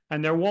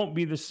 And there won't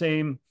be the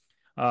same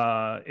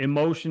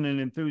emotion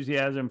and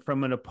enthusiasm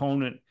from an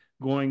opponent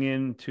going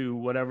into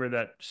whatever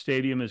that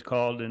stadium is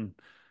called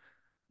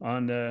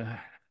on the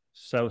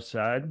south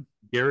side.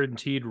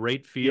 Guaranteed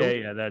rate field.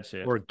 Yeah, that's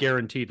it. Or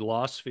guaranteed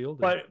loss field.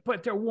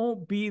 But there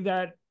won't be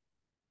that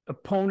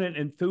opponent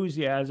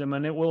enthusiasm,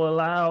 and it will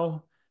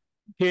allow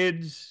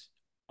kids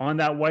on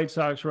that White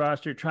Sox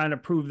roster trying to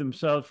prove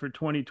themselves for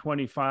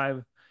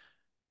 2025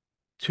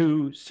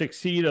 to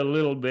succeed a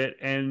little bit.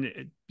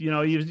 And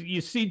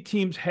you see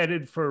teams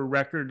headed for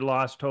record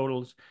loss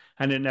totals,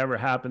 and it never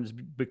happens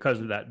because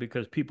of that,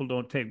 because people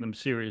don't take them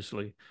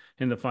seriously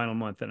in the final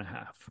month and a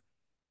half.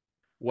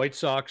 White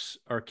Sox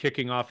are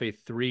kicking off a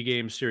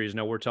 3-game series.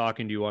 Now, we're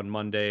talking to you on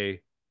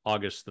Monday,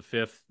 August the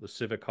 5th, the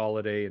civic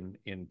holiday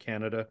in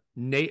Canada.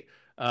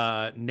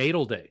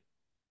 Natal Day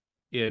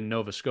in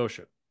Nova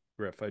Scotia.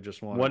 Griff, I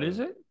just want. What is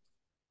it?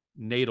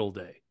 Natal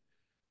Day.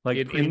 Like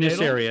in this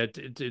area,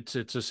 it's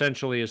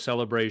essentially a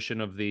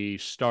celebration of the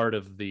start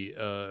of the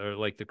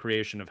like the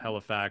creation of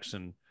Halifax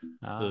and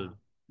the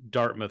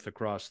Dartmouth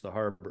across the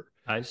harbor.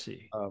 I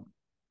see.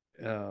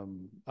 I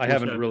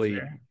haven't really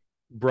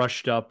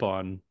brushed up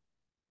on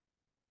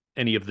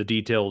any of the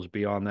details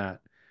beyond that.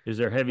 Is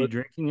there heavy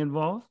drinking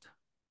involved?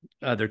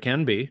 There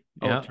can be.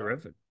 Yeah. Oh,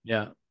 terrific.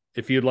 Yeah.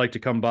 If you'd like to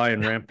come by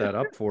and ramp that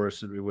up for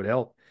us, it would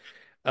help.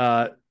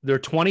 They're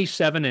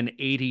 27 and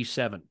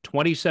 87,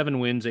 27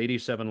 wins,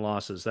 87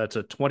 losses. That's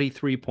a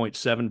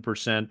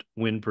 23.7%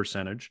 win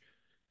percentage.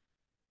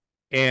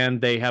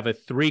 And they have a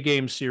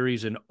 3-game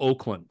series in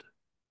Oakland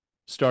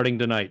starting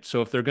tonight.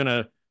 So if they're going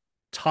to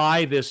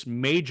tie this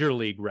major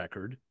league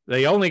record,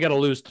 they only got to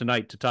lose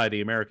tonight to tie the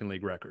American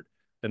League record,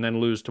 and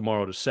then lose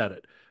tomorrow to set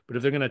it. But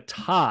if they're going to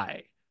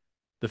tie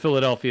the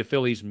Philadelphia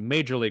Phillies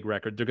major league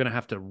record, they're going to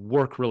have to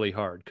work really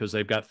hard because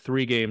they've got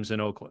 3 games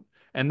in Oakland.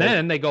 And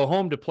then they go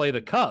home to play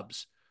the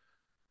Cubs.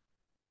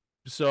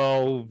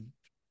 So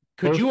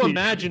could you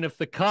imagine if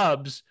the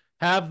Cubs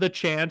have the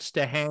chance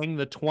to hang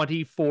the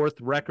 24th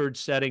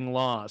record-setting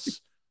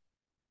loss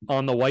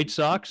on the White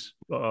Sox?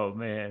 Oh,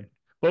 man.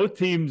 both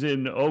teams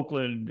in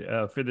Oakland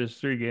for this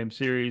 3-game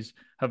series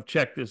have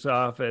checked this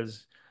off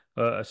as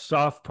a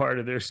soft part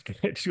of their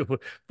schedule.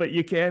 But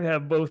you can't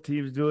have both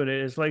teams doing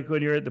it. It's like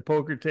when you're at the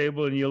poker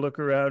table and you look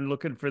around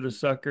looking for the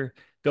sucker,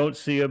 don't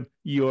see him,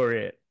 you're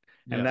it.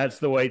 And Yeah. that's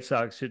the White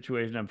Sox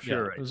situation, I'm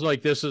sure. Yeah. Right. It's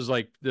like this is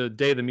like the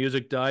day the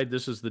music died.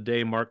 This is the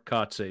day Mark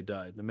Kotze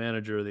died, the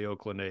manager of the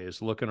Oakland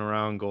A's, looking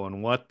around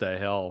going, what the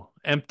hell?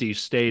 Empty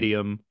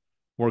stadium.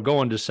 We're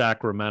going to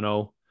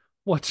Sacramento.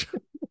 What's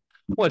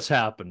what's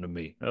happened to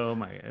me? Oh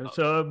my God.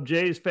 So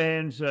Jays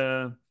fans,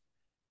 it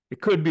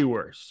could be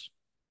worse.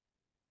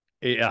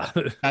 Yeah.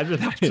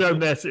 That's our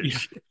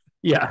message.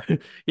 Yeah.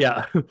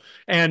 Yeah.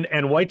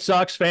 And White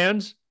Sox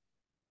fans,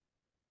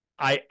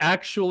 I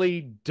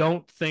actually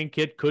don't think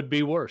it could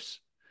be worse.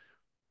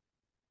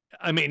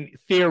 I mean,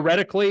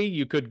 theoretically,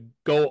 you could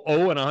go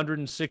 0 and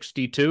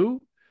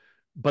 162,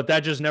 but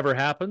that just never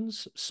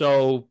happens.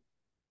 So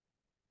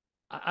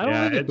I don't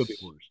Yeah, think it could be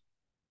worse.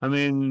 I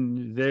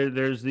mean,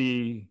 there's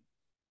the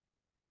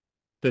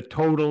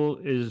total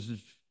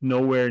is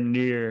nowhere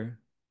near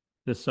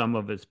the sum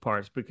of its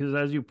parts because,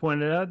 as you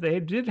pointed out, they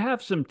did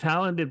have some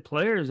talented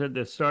players at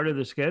the start of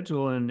the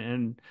schedule,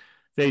 and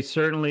they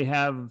certainly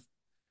have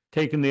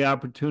taken the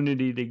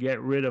opportunity to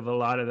get rid of a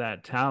lot of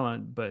that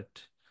talent.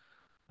 But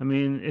I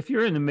mean, if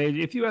you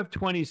have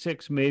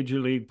 26 major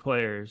league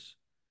players,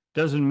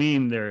 doesn't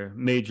mean they're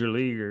major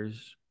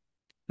leaguers.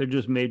 They're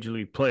just major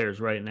league players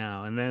right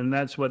now. And then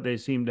that's what they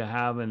seem to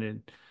have.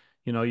 And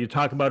you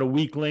talk about a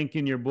weak link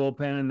in your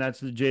bullpen, and that's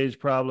the Jays'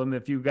 problem.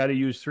 If you've got to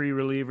use 3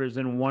 relievers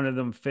and one of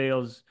them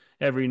fails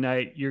every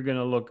night, you're going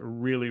to look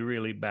really,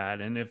 really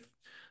bad. And if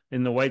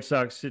in the White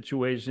Sox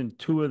situation,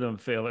 2 of them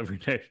fail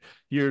every night,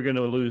 you're going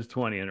to lose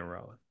 20 in a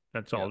row.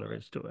 That's all there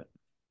is to it.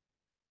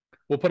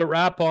 We'll put a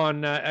wrap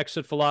on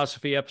Exit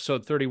Philosophy,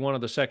 episode 31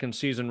 of the second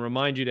season.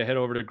 Remind you to head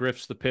over to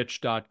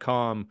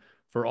griffsthepitch.com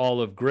for all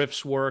of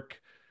Griff's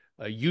work.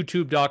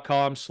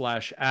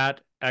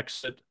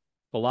 YouTube.com/@Exit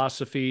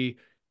Philosophy.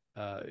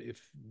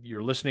 If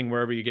you're listening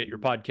wherever you get your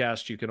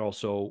podcast, you can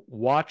also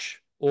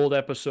watch old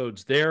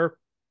episodes there.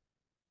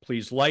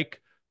 Please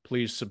like,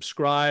 please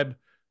subscribe,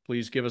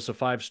 please give us a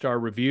 5-star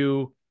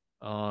review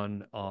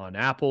on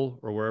Apple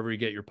or wherever you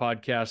get your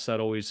podcasts. That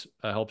always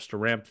helps to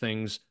ramp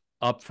things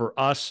up for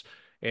us.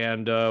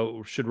 And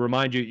should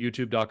remind you at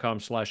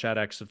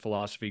youtube.com/@Exit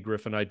Philosophy.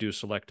 Griff and I do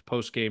select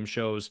post-game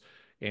shows,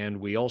 and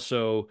we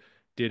also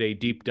did a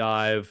deep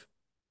dive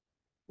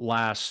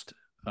last,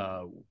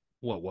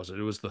 what was it?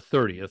 It was the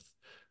 30th.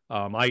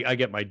 I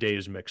get my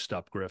days mixed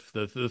up, Griff.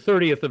 The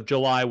 30th of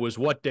July was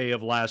what day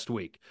of last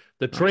week?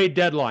 The trade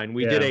deadline.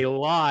 We did a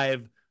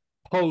live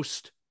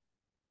post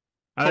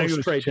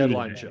trade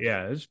deadline show.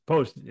 Yeah,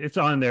 it's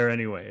on there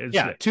anyway.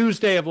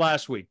 Tuesday of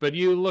last week. But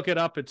you look it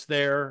up, it's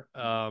there.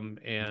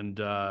 And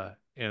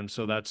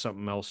so that's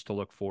something else to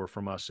look for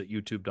from us at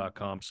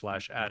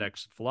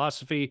youtube.com/@Exit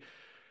Philosophy.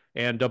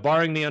 And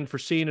barring the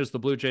unforeseen, as the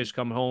Blue Jays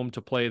come home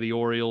to play the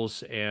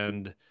Orioles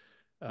and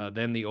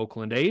then the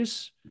Oakland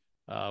A's,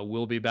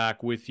 we'll be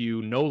back with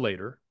you no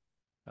later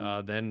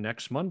than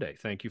next Monday.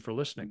 Thank you for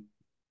listening.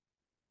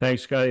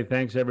 Thanks, Scotty.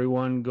 Thanks,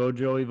 everyone. Go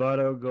Joey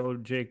Votto. Go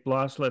Jake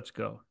Bloss. Let's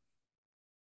go.